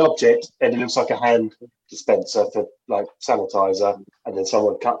 an object and it looks like a hand dispenser for like sanitizer, and then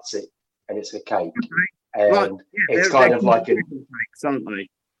someone cuts it and it's a cake. And Right, it's they're kind of like called cakes, aren't they?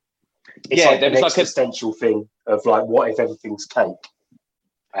 it's Yeah, like there an was like a- existential thing of like, what if everything's cake?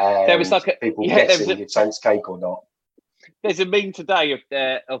 And There was like a- people yeah, there was guessing if it's cake or not. There's a meme today of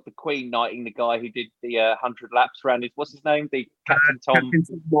the Queen knighting the guy who did the 100 laps around his, what's his name? The Captain Tom. Captain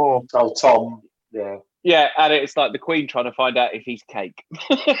Tom Moore. Oh, Tom, yeah. Yeah, and it's like the Queen trying to find out if he's cake.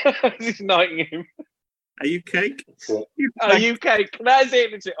 He's knighting him. Are you cake? That's it. Are you cake? That's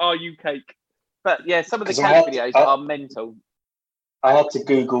it. It's, are you cake? But yeah, some of the 'Cause cake I had- videos I- are mental. I had to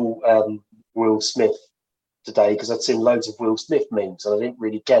Google Will Smith today because I'd seen loads of Will Smith memes and I didn't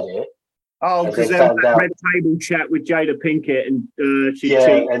really get it. Oh, And because they there was found that out- red table chat with Jada Pinkett and she Yeah,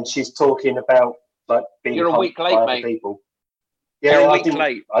 cheated. and she's talking about like being You're a humped week late, by other mate. people. You're Yeah, a I week didn't.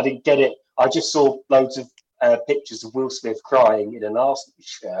 late. I didn't get it. I just saw loads of pictures of Will Smith crying in an Arsenal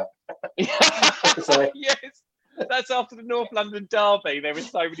shirt. So- Yes, that's after the North London derby. There were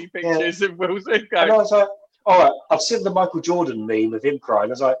so many pictures of Will Smith going. And I was like, all right, I've seen the Michael Jordan meme of him crying.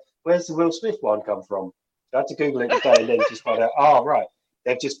 I was like, where's the Will Smith one come from? I had to Google it today and then just find out, oh, right.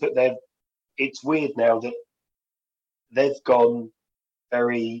 They've just put their. It's weird now that they've gone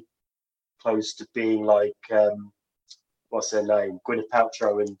very close to being like, what's their name? Gwyneth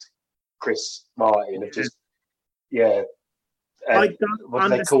Paltrow and Chris Martin have just, yeah. I And don't what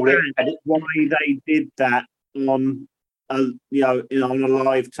do they call it? understand And it why they did that on a on a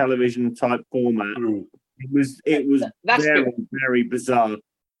live television type format. mm, It was That's very been- very bizarre.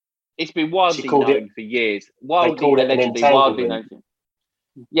 It's been widely called known it- for years. called Widely, it an allegedly, widely known. entanglement.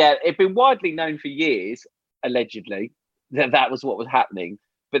 Yeah, it'd been widely known for years, allegedly, that was what was happening.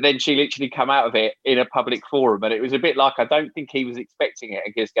 But then she literally come out of it in a public forum, and it was a bit like I don't think he was expecting it,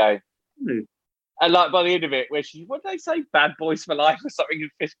 and just going. Hmm. And like by the end of it, where she, what did they say, "Bad boys for life" or something, and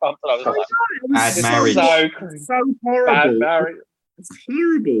fist bump. And I was like, It was Bad so- marriage. so crazy. so Bad horrible. marriage. It's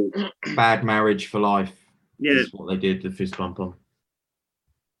horrible. Bad marriage for life. Yeah. Is what they did. The fist bump on.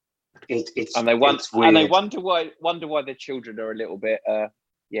 it's And they wonder, it's weird. and they wonder why their children are a little bit,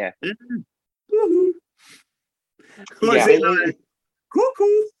 yeah. Woohoo. What is Yeah. it like?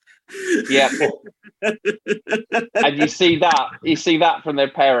 Cuckoo. Yeah. And you see that from their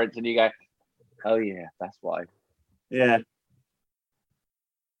parents, and you go, "Oh yeah, that's why." Yeah.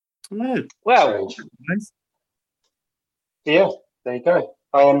 Yeah. Well, Strange. Nice. Yeah, there you go.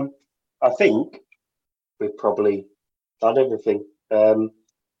 I think we've probably done everything.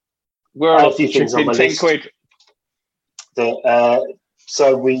 we're I have off a few to things on chipping my 10 list. quid.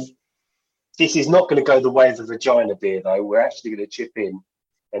 This is not going to go the way of the vagina beer, though. We're actually going to chip in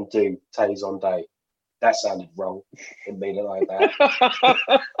and do Tays on Day. That sounded wrong. Didn't mean it like that.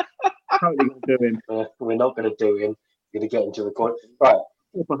 Totally got to do him. We're not going to do him. We're going to get into record. Right.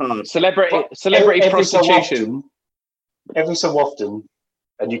 Proper hard. Celebrity But every so prostitution. every so often,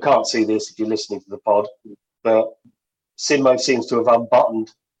 and you can't see this if you're listening to the pod, but Simo seems to have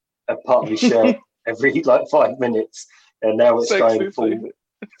unbuttoned a part of his shirt every like 5 minutes, and now it's going full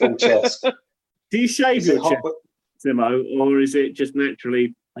chest. Do you shave Is it your hot? chest, Simo, or is it just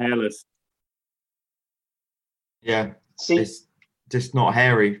naturally hairless? Yeah, See, it's just not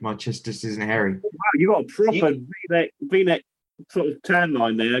hairy. My chest just isn't hairy. Wow, you got a proper V-neck sort of tan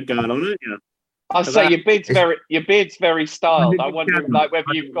line there going on, haven't you? I say your beard's very styled. I wonder Yeah. like whether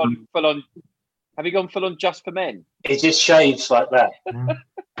you've gone full on. Have you gone full on just for men? it just shaves like that.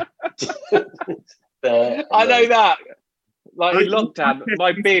 There, I and know then- that. Like in I- lockdown,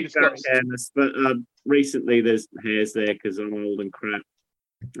 my beard's got. hairless, but recently there's hairs there because I'm old and crap.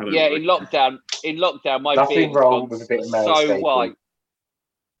 I don't Yeah, know. in lockdown, my Nothing beard wrong has with a bit of gone so manscaping. white.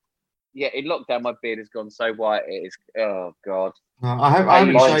 Yeah, in lockdown, my beard has gone so white. It is. Oh god. No, I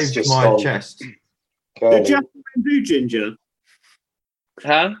haven't Mine's shaved just my gone. chest. Did curly. Japan do ginger?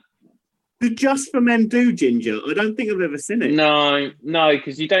 Huh? Do Just for Men do ginger? I don't think I've ever seen it. No,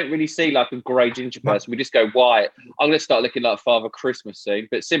 because you don't really see like a grey ginger person. We just go white. I'm going to start looking like Father Christmas soon.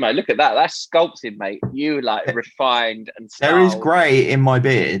 But Simo, look at that. That's sculpted, mate. You like refined and There is styled. grey in my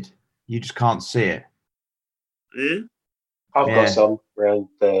beard. You just can't see it. Yeah? I've Yeah. got some around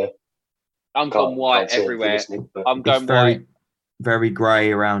there. I'm going white can't see it if you're everywhere. listening, but I'm It's going very, white. very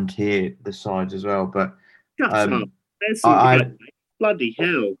grey around here, the sides as well. But Shut Um, up. There's some I- grey. Bloody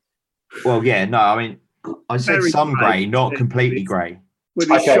hell. well, yeah, no, I mean, I said Very some grey. grey, not completely grey. With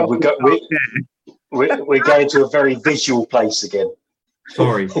his Okay, shop we got- and dark hair. we're going to a very visual place again.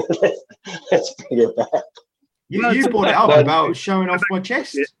 Sorry, Let's bring it back. you brought it up No. about showing off my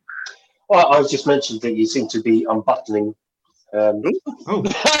chest. Yeah. Well, I was just mentioned that you seem to be unbuttoning. Oh,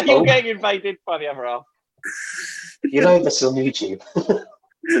 You're getting invaded by the other half. You know this on YouTube.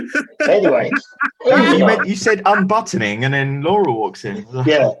 Anyway, you said unbuttoning, and then Laura walks in.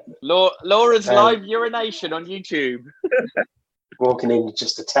 yeah, Laura's Um, live urination on YouTube. walking in with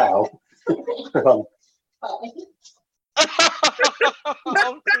just a towel.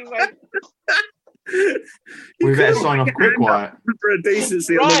 We better sign off quick, Wyatt. For a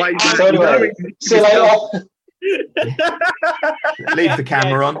decency on the way Right, back. so anyway, see you later. Leave the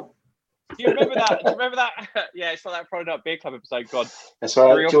camera on. Do you remember that? Do you remember that? Yeah, it's like that Friday Night Beer Club episode, God, That's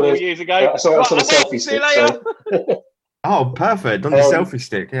right. 3 or Do you 4 wanna- years ago. I saw it on Right, a I'm out. selfie See you stick. later. Oh, perfect. On the selfie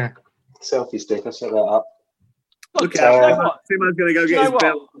stick, yeah. Selfie stick. I set that up. Look Do you know out. what? Timo's going to go Do you get his know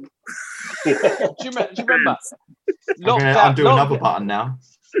belt. Do you remember? I'm going to undo another button now.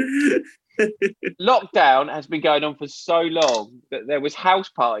 Lockdown has been going on for so long that there was house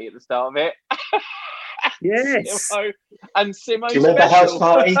party at the start of it. Yes. Simo and Simo Do you remember special. house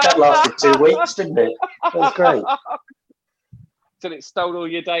party? That lasted 2 weeks, didn't it? That was great. Till it stole all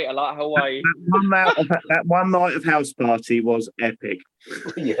your data like Hawaii. That one night of house party was epic.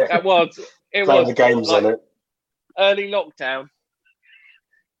 Yeah, It was playing the games like on it. early lockdown,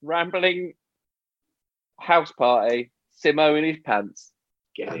 rambling house party, Simo in his pants.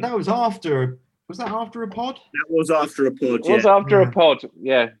 Get it. That was after. Was that after a pod? That was after a pod, It was yeah. after a pod,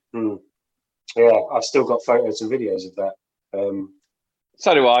 yeah. Hmm. Yeah, I've still got photos and videos of that.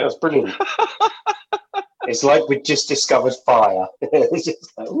 So do I. That was brilliant. It's like we just discovered fire. It's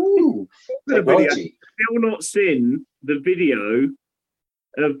just like, ooh, The video. technology. Still not seen the video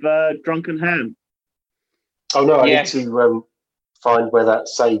of Drunken Ham. Oh no, I Yeah. need to find where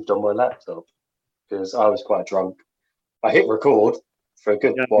that's saved on my laptop because I was quite drunk. I hit record for a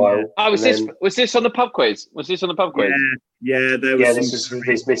good Yeah, while. yeah. Oh, was and this on the pub quiz? Was this on the pub quiz? Yeah, there was Yeah, some this was with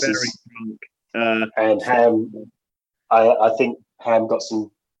his very missus. drunk. And Ham, I think Ham got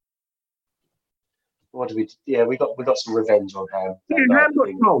some. What did we? Yeah, we got some revenge on Ham. that Yeah, night, Ham I got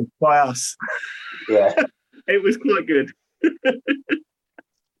think. told by us. Yeah, It was quite good.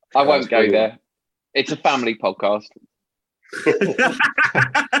 I won't go brilliant. there. It's a family podcast.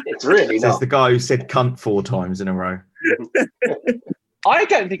 it's really Says not. the guy who said cunt 4 times in a row. I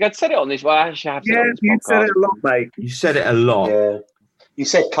don't think I'd said it on this. Well, I actually have said it Yeah, on this you said podcast. it a lot, mate. You said it a lot. Yeah, you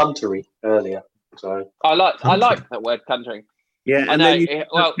said country earlier, so I like Country. that word, country. Yeah, I and know. then you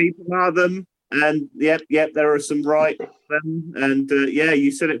Well, people are them, and yep, there are some right them, and yeah,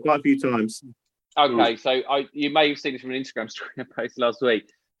 you said it quite a few times. okay, so you may have seen this from an Instagram story I posted last week.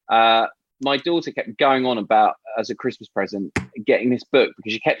 My daughter kept going on about, as a Christmas present, getting this book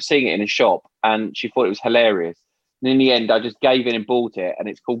because she kept seeing it in a shop and she thought it was hilarious. And in the end, I just gave in and bought it, and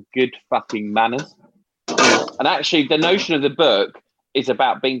it's called Good Fucking Manners. And actually, the notion of the book is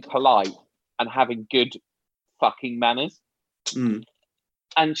about being polite and having good fucking manners. Mm.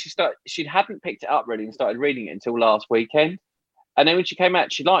 And she hadn't picked it up really and started reading it until last weekend. And then when she came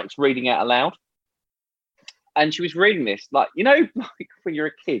out, she likes reading out aloud. And she was reading this, like, you know, like when you're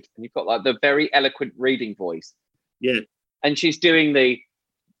a kid and you've got like the very eloquent reading voice. Yeah. And she's doing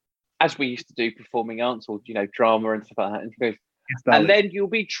as we used to do, performing arts or, you know, drama and stuff like that. And she goes, Yes, darling. and then you'll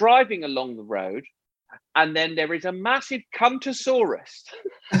be driving along the road, and then there is a massive cuntosaurus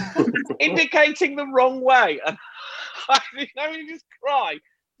indicating the wrong way. And I didn't just cry.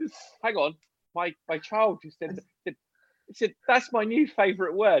 Just, hang on, my child just said, that's my new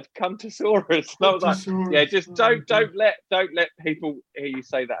favourite word, cuntosaurus. And I was like, yeah, just don't let people hear you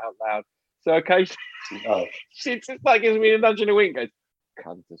say that out loud. So okay, oh, she just like gives me a nudge and a wink, goes,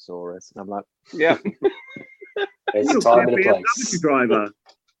 cuntosaurus. And I'm like, yeah. there's a You'll time be and a BMW place. driver.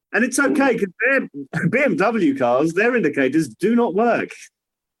 And it's okay because their BMW cars, their indicators do not work.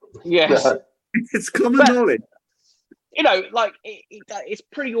 Yes. It's common But- knowledge. You know, like it's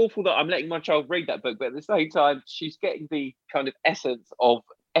pretty awful that I'm letting my child read that book, but at the same time, she's getting the kind of essence of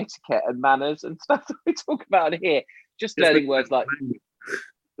etiquette and manners and stuff that we talk about in here. Just Just learning the- words like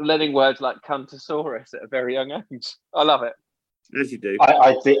learning words like cuntosaurus at a very young age. I love it. As you do.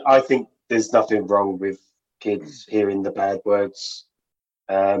 I think there's nothing wrong with kids hearing the bad words.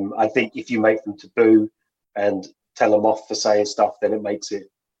 I think if you make them taboo and tell them off for saying stuff, then it makes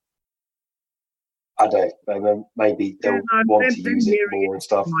it. I don't know. Maybe they'll want to use it more and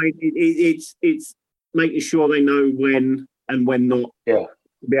stuff. It's making sure they know when and when not. Yeah.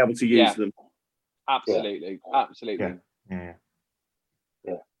 To be able to use them. Absolutely. Absolutely. Yeah.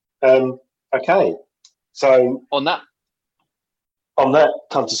 Okay. So On that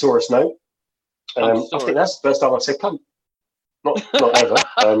Cuntosaurus note, I think that's the first time I've said cunt. Not ever.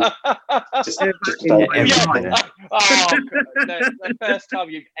 Just today. The first time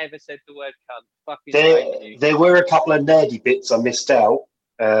you've ever said the word cunt. Fucking thank you. There were a couple of nerdy bits I missed out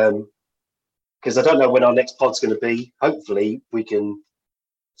because I don't know when our next pod's going to be. Hopefully, we can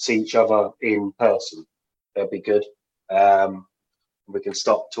see each other in person. That'd be good. We can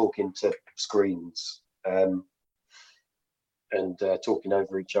stop talking to screens and talking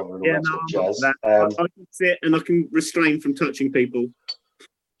over each other and all that sort of jazz. I can sit and I can refrain from touching people.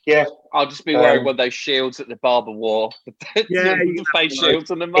 Yeah. I'll just be wearing one of those shields that the barber wore. The face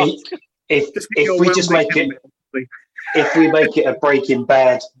shields and the mask. If we just make it, if we make it a Breaking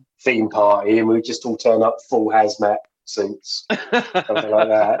Bad theme party and we just all turn up full hazmat suits, something like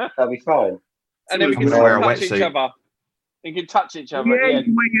that, that'd be fine. And then we can touch each other. You can touch each other. Yeah,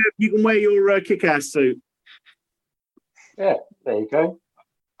 you can wear your kick-ass suit. Yeah, there you go.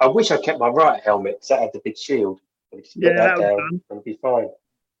 I wish I kept my right helmet because that had the big shield. Put that down and it'd be fine.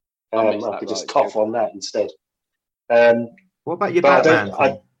 I could just cough on that instead. What about your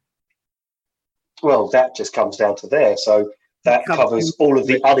Batman? Well, that just comes down to there. So that covers all of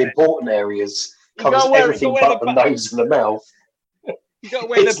the unimportant areas. Covers everything but the nose and the mouth. You got to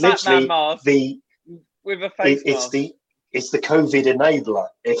wear the Batman mask with a face mask. It's the COVID enabler.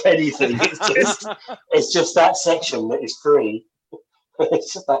 If anything, it's just that section that is free.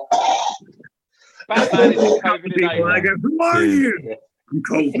 It's just that. Batman is a COVID enabler. I go, who are you? Yeah. I'm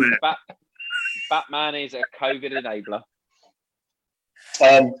cold, man. Batman is a COVID enabler.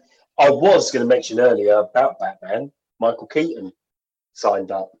 I was going to mention earlier about Batman. Michael Keaton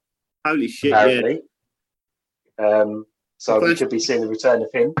signed up. Holy shit! Apparently. Yeah. So we could be seeing the return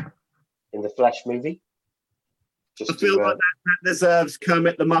of him in the Flash movie. I feel like that deserves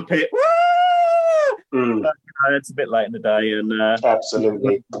Kermit the Muppet. But, it's a bit late in the day, and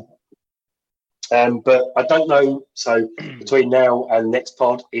absolutely. But I don't know. So between now and next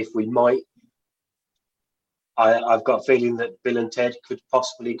pod, if we might, I've got a feeling that Bill and Ted could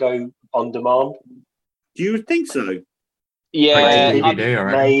possibly go on demand. Do you think so? Yeah,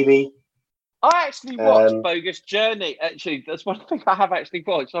 maybe. I actually watched Bogus Journey. Actually, that's one thing I have actually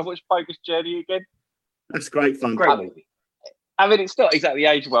watched. I watched Bogus Journey again. That's great fun. Great movie. I mean, it's not exactly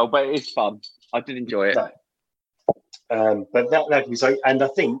aged well, but it is fun. I did enjoy it. No. But that could be so. And I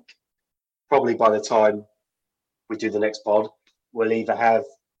think probably by the time we do the next pod, we'll have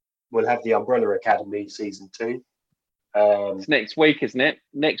the Umbrella Academy season 2. It's next week, isn't it?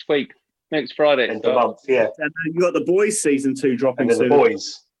 Next week, next Friday. End of the month, yeah. And you got The Boys season 2 dropping and soon. The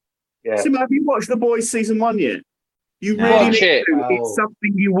Boys. Yeah. Sim, have you watched The Boys season 1 yet? You No. really Watch need it. to. It's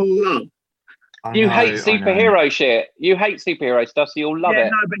something you will love. You hate superhero shit. You hate superhero stuff, so you'll love it.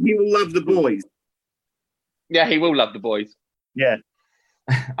 No, but he will love The Boys. Yeah, he will love The Boys. Yeah.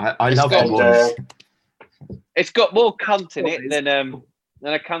 I love The Boys. It's got more cunt in it than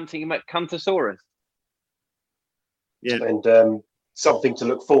a cuntosaurus. Yeah. And something to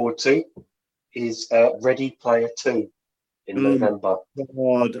look forward to is Ready Player 2 in November.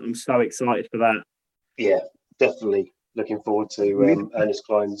 God, I'm so excited for that. Yeah, definitely looking forward to Ernest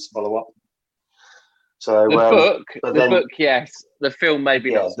Cline's follow-up. So the book, yes. The film,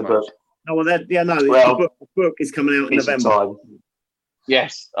 maybe not so the much. book. Oh well, the book is coming out in November. Time.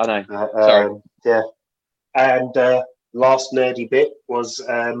 Yes, I know. Sorry. Yeah. And last nerdy bit was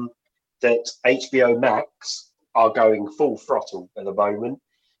that HBO Max are going full throttle at the moment,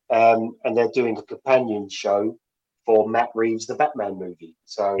 and they're doing a companion show for Matt Reeves' The Batman movie.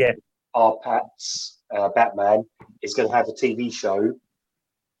 So our Pat's Batman is going to have a TV show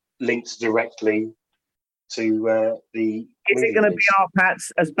linked directly to the. Is it going to be our Pats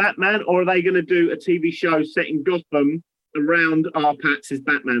as Batman, or are they going to do a TV show set in Gotham around our Pats as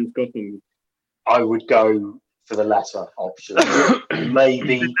Batman's Gotham? I would go for the latter option.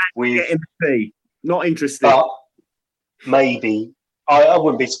 Maybe with not interested. But maybe I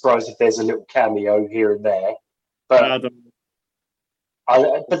wouldn't be surprised if there's a little cameo here and there. But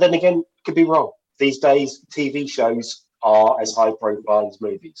but then again, could be wrong. These days, TV shows are as high profile as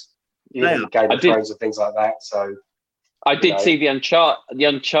movies. Game of Thrones and things like that. So I did know. see the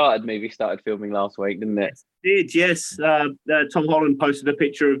Uncharted movie started filming last week, didn't it? Did, yes. Tom Holland posted a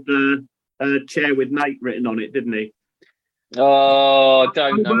picture of the chair with Nate written on it, didn't he? Oh, I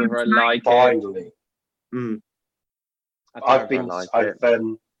don't know whether I like it. Finally, Mm. I've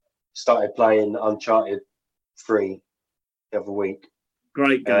started playing Uncharted 3 the other week,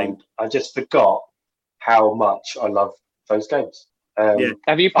 Great game. and I just forgot how much I love those games. Yeah.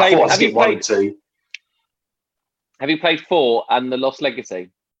 Have you I played? thought I'd Have you skip 1 and played? 2. Have you played 4 and the Lost Legacy?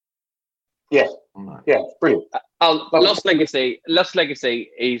 Yeah, No. yeah, brilliant. Oh, Lovely. Lost Legacy. Lost Legacy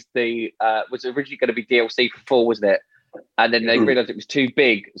is the was originally going to be DLC for 4, wasn't it? And then they Mhm. realised it was too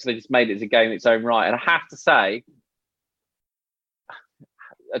big, so they just made it as a game in its own right. And I have to say,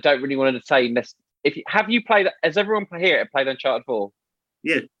 I don't really want to say this. Have you played? Has everyone here played Uncharted 4? No.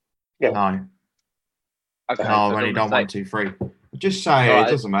 Okay, No, so I've I only don't done wanna 1, 2, 3. Just say Alright.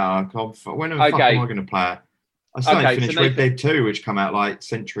 it doesn't matter. When the fuck Okay. am I going to play it? I still Okay, ain't finished so Red Dead 2, which come out like a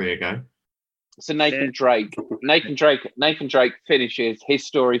century ago. So Nathan Drake finishes his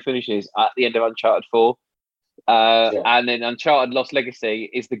story finishes at the end of Uncharted 4, and then Uncharted Lost Legacy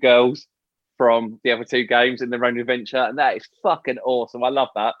is the girls from the other 2 games in their own adventure, and that is fucking awesome. I love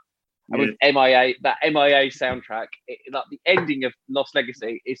that. And with MIA, that MIA soundtrack, like the ending of Lost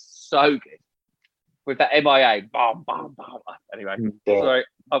Legacy is so good. With that MIA, bam, bam, bam. Anyway, Yeah. sorry.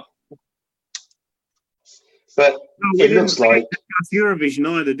 But No, we it didn't looks like discuss Eurovision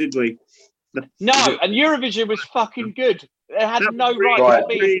either, did we? No, and Eurovision was fucking good. It had That no was right to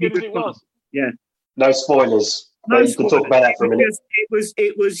really be as good as good it fun. was. no spoilers. No But you can talk about that for a minute.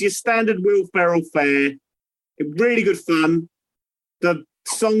 It was your standard Will Ferrell fare. Really good fun. The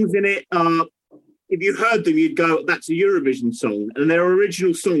songs in it are, if you heard them, you'd go, "That's a Eurovision song," and they're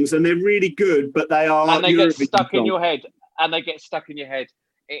original songs, and they're really good. But they are And they get Eurovision stuck in songs. your head. And they get stuck in your head.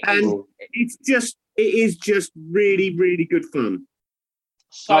 And it is just really, really good fun.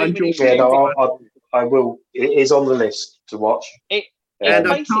 So I many enjoy Yeah, it. no, I will. It is on the list to watch. It- And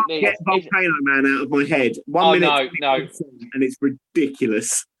I can't basically- get Volcano Man out of my head. Oh, 1 minute, no, 20 no. song, and it's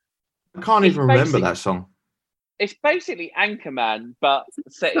ridiculous. I can't It's even remember basic- that song. It's basically Anchorman, but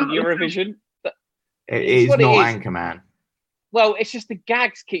set in Eurovision. It It's is what it not is. Anchorman. Well, it's just the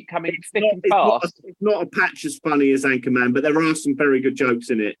gags keep coming thick and It's fast. not a patch as funny as Anchorman, but there are some very good jokes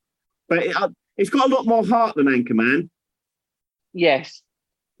in it. But it's got a lot more heart than Anchorman. Yes.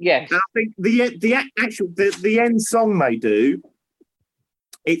 And I think the end song they do,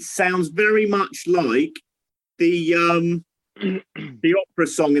 it sounds very much like the opera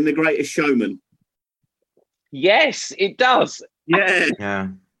song in The Greatest Showman. Yes, it does. Yeah, Yeah.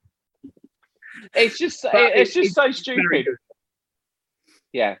 It's just But it's just it's so very stupid. good.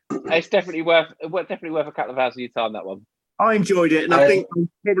 Yeah, it's definitely worth a couple of hours of your time. That one. I enjoyed it, and I think I'll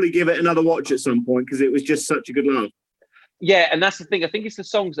probably give it another watch at some point because it was just such a good laugh. Yeah, and that's the thing. I think it's the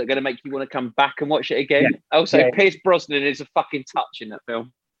songs that are going to make you want to come back and watch it again. Also, Yeah. Pierce Brosnan is a fucking touch in that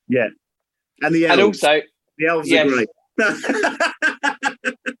film. Yeah, and the elves. And also, the elves yes. are great.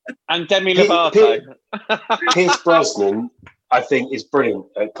 and Demi Pe- Lovato. Pierce Brosnan, I think, is brilliant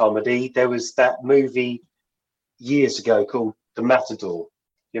at comedy. There was that movie years ago called The Matador.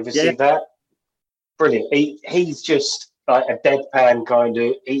 You ever Yeah. see that? Brilliant. He's just like a deadpan kind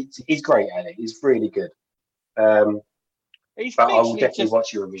of. He's great at it. He's really good. He's But I will basically definitely just,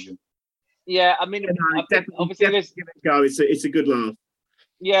 watch Eurovision. yeah. I mean, Yeah, no, I think definitely, obviously there's give it a go. It's a good laugh.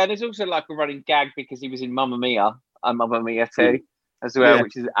 yeah, and there's also like a running gag because he was in Mamma Mia and Mamma Mia 2 as well, Yeah.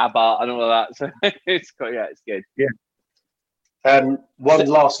 which is ABBA and all of that. So it's got it's good. One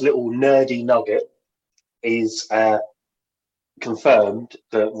last little nerdy nugget is confirmed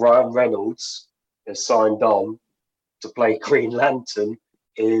that Ryan Reynolds has signed on to play Green Lantern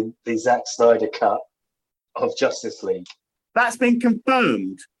in the Zack Snyder cut of Justice League. That's been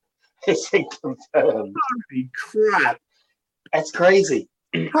confirmed. It's been confirmed. Holy crap! That's crazy.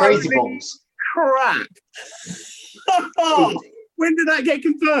 Crazy Holy balls. crap! When did that get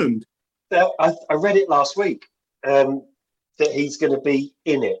confirmed? I read it last week that he's going to be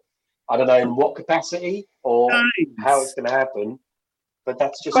in it. I don't know in what capacity or how it's going to happen, but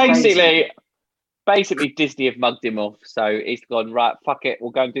that's just crazy. Basically, Disney have mugged him off, so he's gone right. Fuck it, we'll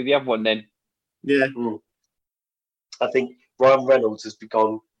go and do the other one then. Yeah. I think Ryan Reynolds has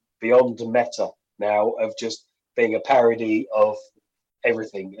become beyond the meta now of just being a parody of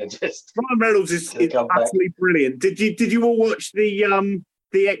everything and just Ryan Reynolds is come back. absolutely brilliant. Did you all watch the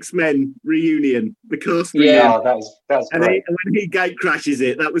X-Men reunion, the cast Yeah. reunion? that was And great. when he gate crashes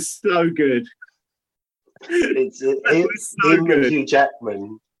it, that was so good. It's That him, was so him and good. Hugh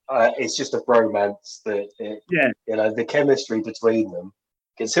Jackman. It's just a bromance that Yeah. the chemistry between them,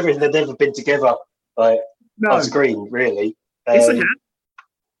 considering they've never been together like No, on screen, really. yes, I have.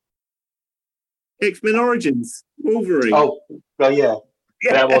 X-Men Origins, Wolverine. Oh, well, yeah.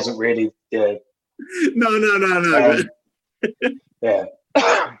 yeah. That wasn't really. Yeah. No. Yeah.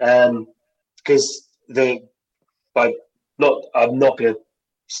 Because I'm not going to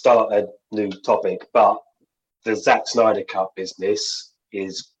start a new topic, but the Zack Snyder Cut business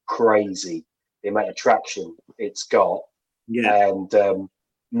is crazy. The amount of traction it's got, Yeah. and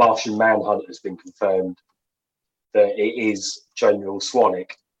Martian Manhunter has been confirmed that it is General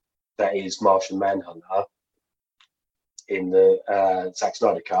Swanwick that is Martian Manhunter in the Zack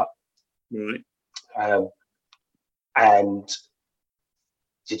Snyder Cut. Right. And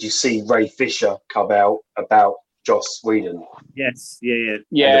did you see Ray Fisher come out about Joss Whedon? Yes. Yeah.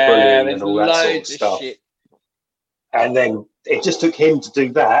 Yeah, bullying there's and all that sort of loads of stuff. shit. And then it just took him to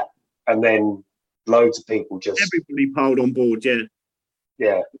do that, and then loads of people just Everybody piled on board. Yeah.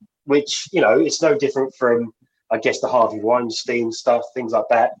 yeah. Which it's no different from I guess the Harvey Weinstein stuff, things like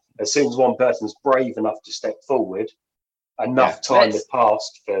that. As soon as one person's brave enough to step forward, enough time has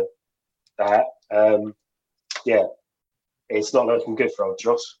passed for that. It's not looking good for old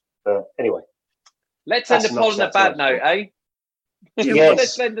Joss. But anyway, Let's end the That's poll on a enough bad Zack note, Snyder. eh? Yes.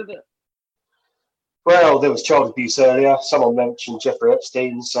 Let's end it. Well, there was child abuse earlier. Someone mentioned Jeffrey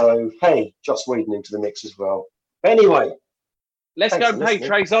Epstein, so hey, Joss Whedon into the mix as well. Anyway, Let's Thanks go for and pay listening.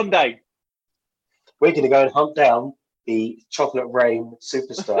 Trey Zonde. we're going to go and hunt down the Chocolate Rain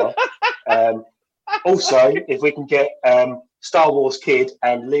superstar. Also, if we can get Star Wars Kid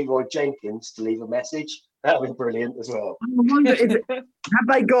and Leroy Jenkins to leave a message, that would be brilliant as well. I wonder have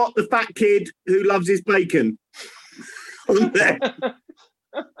they got the fat kid who loves his bacon on there?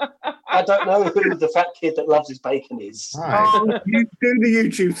 I don't know who the fat kid that loves his bacon is. Right. You do the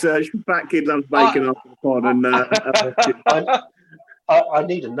YouTube search for fat kid loves bacon after the pod, and I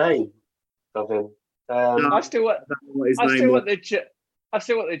need a name of him. I still want what his I name still was.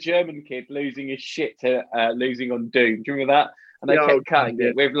 want the German kid losing his shit to losing on Doom. Do you remember that? And they Yeah, kept cutting yeah.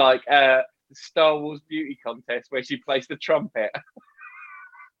 it with like Star Wars beauty contest where she plays the trumpet.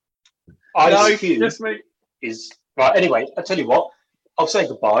 Ice Cube just me. is right. Anyway, I'll tell you what. I'll say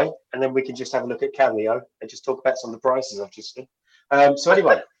goodbye, and then we can just have a look at Cameo and just talk about some of the prices I've just seen. So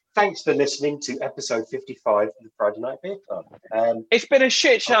anyway, thanks for listening to episode 55 of the Friday Night Beer Club. It's been a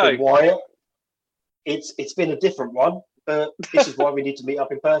shit I've show. been Wyatt. It's been a different one, but this is why we need to meet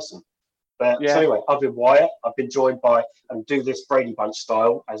up in person. But Yeah. so anyway, I've been Wyatt. I've been joined by, and do this Brady Bunch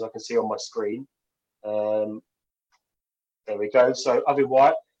style, as I can see on my screen. There we go. So I've been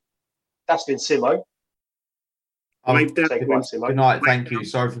Wyatt. That's been Simo. Wave down Say to goodbye, him. Simo. Good night. Thank you.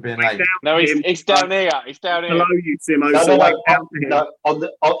 Sorry for being late. No, to him. it's down here. It's down here. Below you, Simo. No, so no, wave no, down to him. no.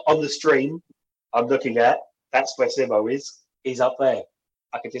 On the stream, I'm looking at. That's where Simo is. He's up there.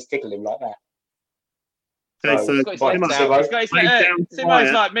 I could just tickle him like that. Okay, so He's got his Bye, legs Simo. out. He's got his Wave legs. down to Simo's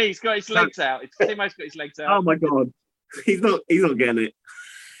Wyatt. like me. He's got his legs out. Simo's got his legs out. Oh my god, he's not getting it.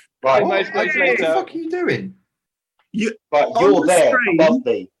 Right, Simo's got his What legs the out. fuck are you doing? right. on You're the there stream- above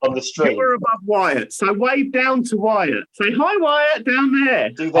me on the stream. You're above Wyatt, so wave down to Wyatt. Say hi, Wyatt, down there.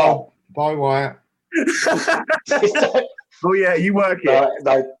 Do that. Oh, bye, Wyatt. Oh yeah, you work it.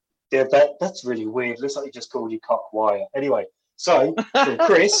 no, yeah, that's really weird. Looks like you just called you cock wire. Anyway, so from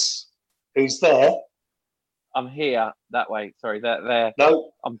Chris, who's there. I'm here that way. Sorry, there.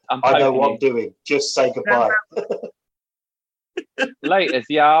 No, I'm I know poking what I'm doing. Just say goodbye. you. Laters,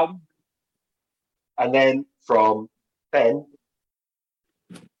 y'all. And then from Ben,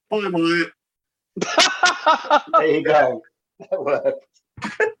 Hi, Wyatt. there you go. That worked.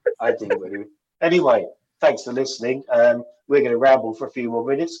 I do. Really. Anyway, thanks for listening. We're going to ramble for a few more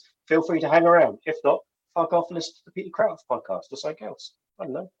minutes. Feel free to hang around. If not, fuck off and listen to the Peter Crouch podcast or something else. I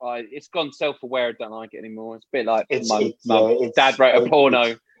don't know. It's gone self-aware. I don't like it anymore. It's a bit like It's- my it's- dad wrote a it's- porno.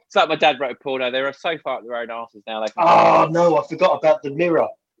 It's like my dad wrote a porno. They are so far up their own asses now. They can Oh no, I forgot about the mirror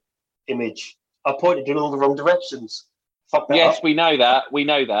image. I pointed in all the wrong directions. Fuck that yes, up. we know that. We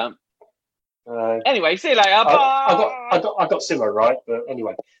know that. Anyway, see you later. I Bye. got Simo right, but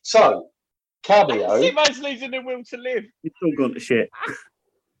anyway. So Cameo, Simo's losing the will to live. It's all gone to shit.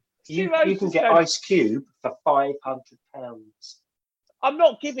 you Simo's can just get going, Ice Cube for £500. I'm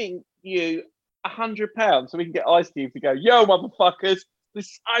not giving you £100 so we can get Ice Cube to go, yo, motherfuckers.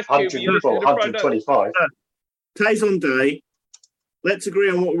 This Ice Cube. 100 or 125. Tay's on day. Let's agree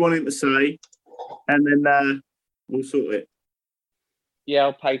on what we want him to say, and then we'll sort it. Yeah,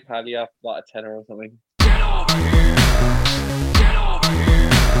 I'll PayPal you like a tenner or something. Get over here! Get over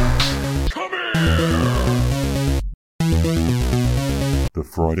here! Come here! The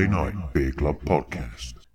Friday Night Beer Club Podcast.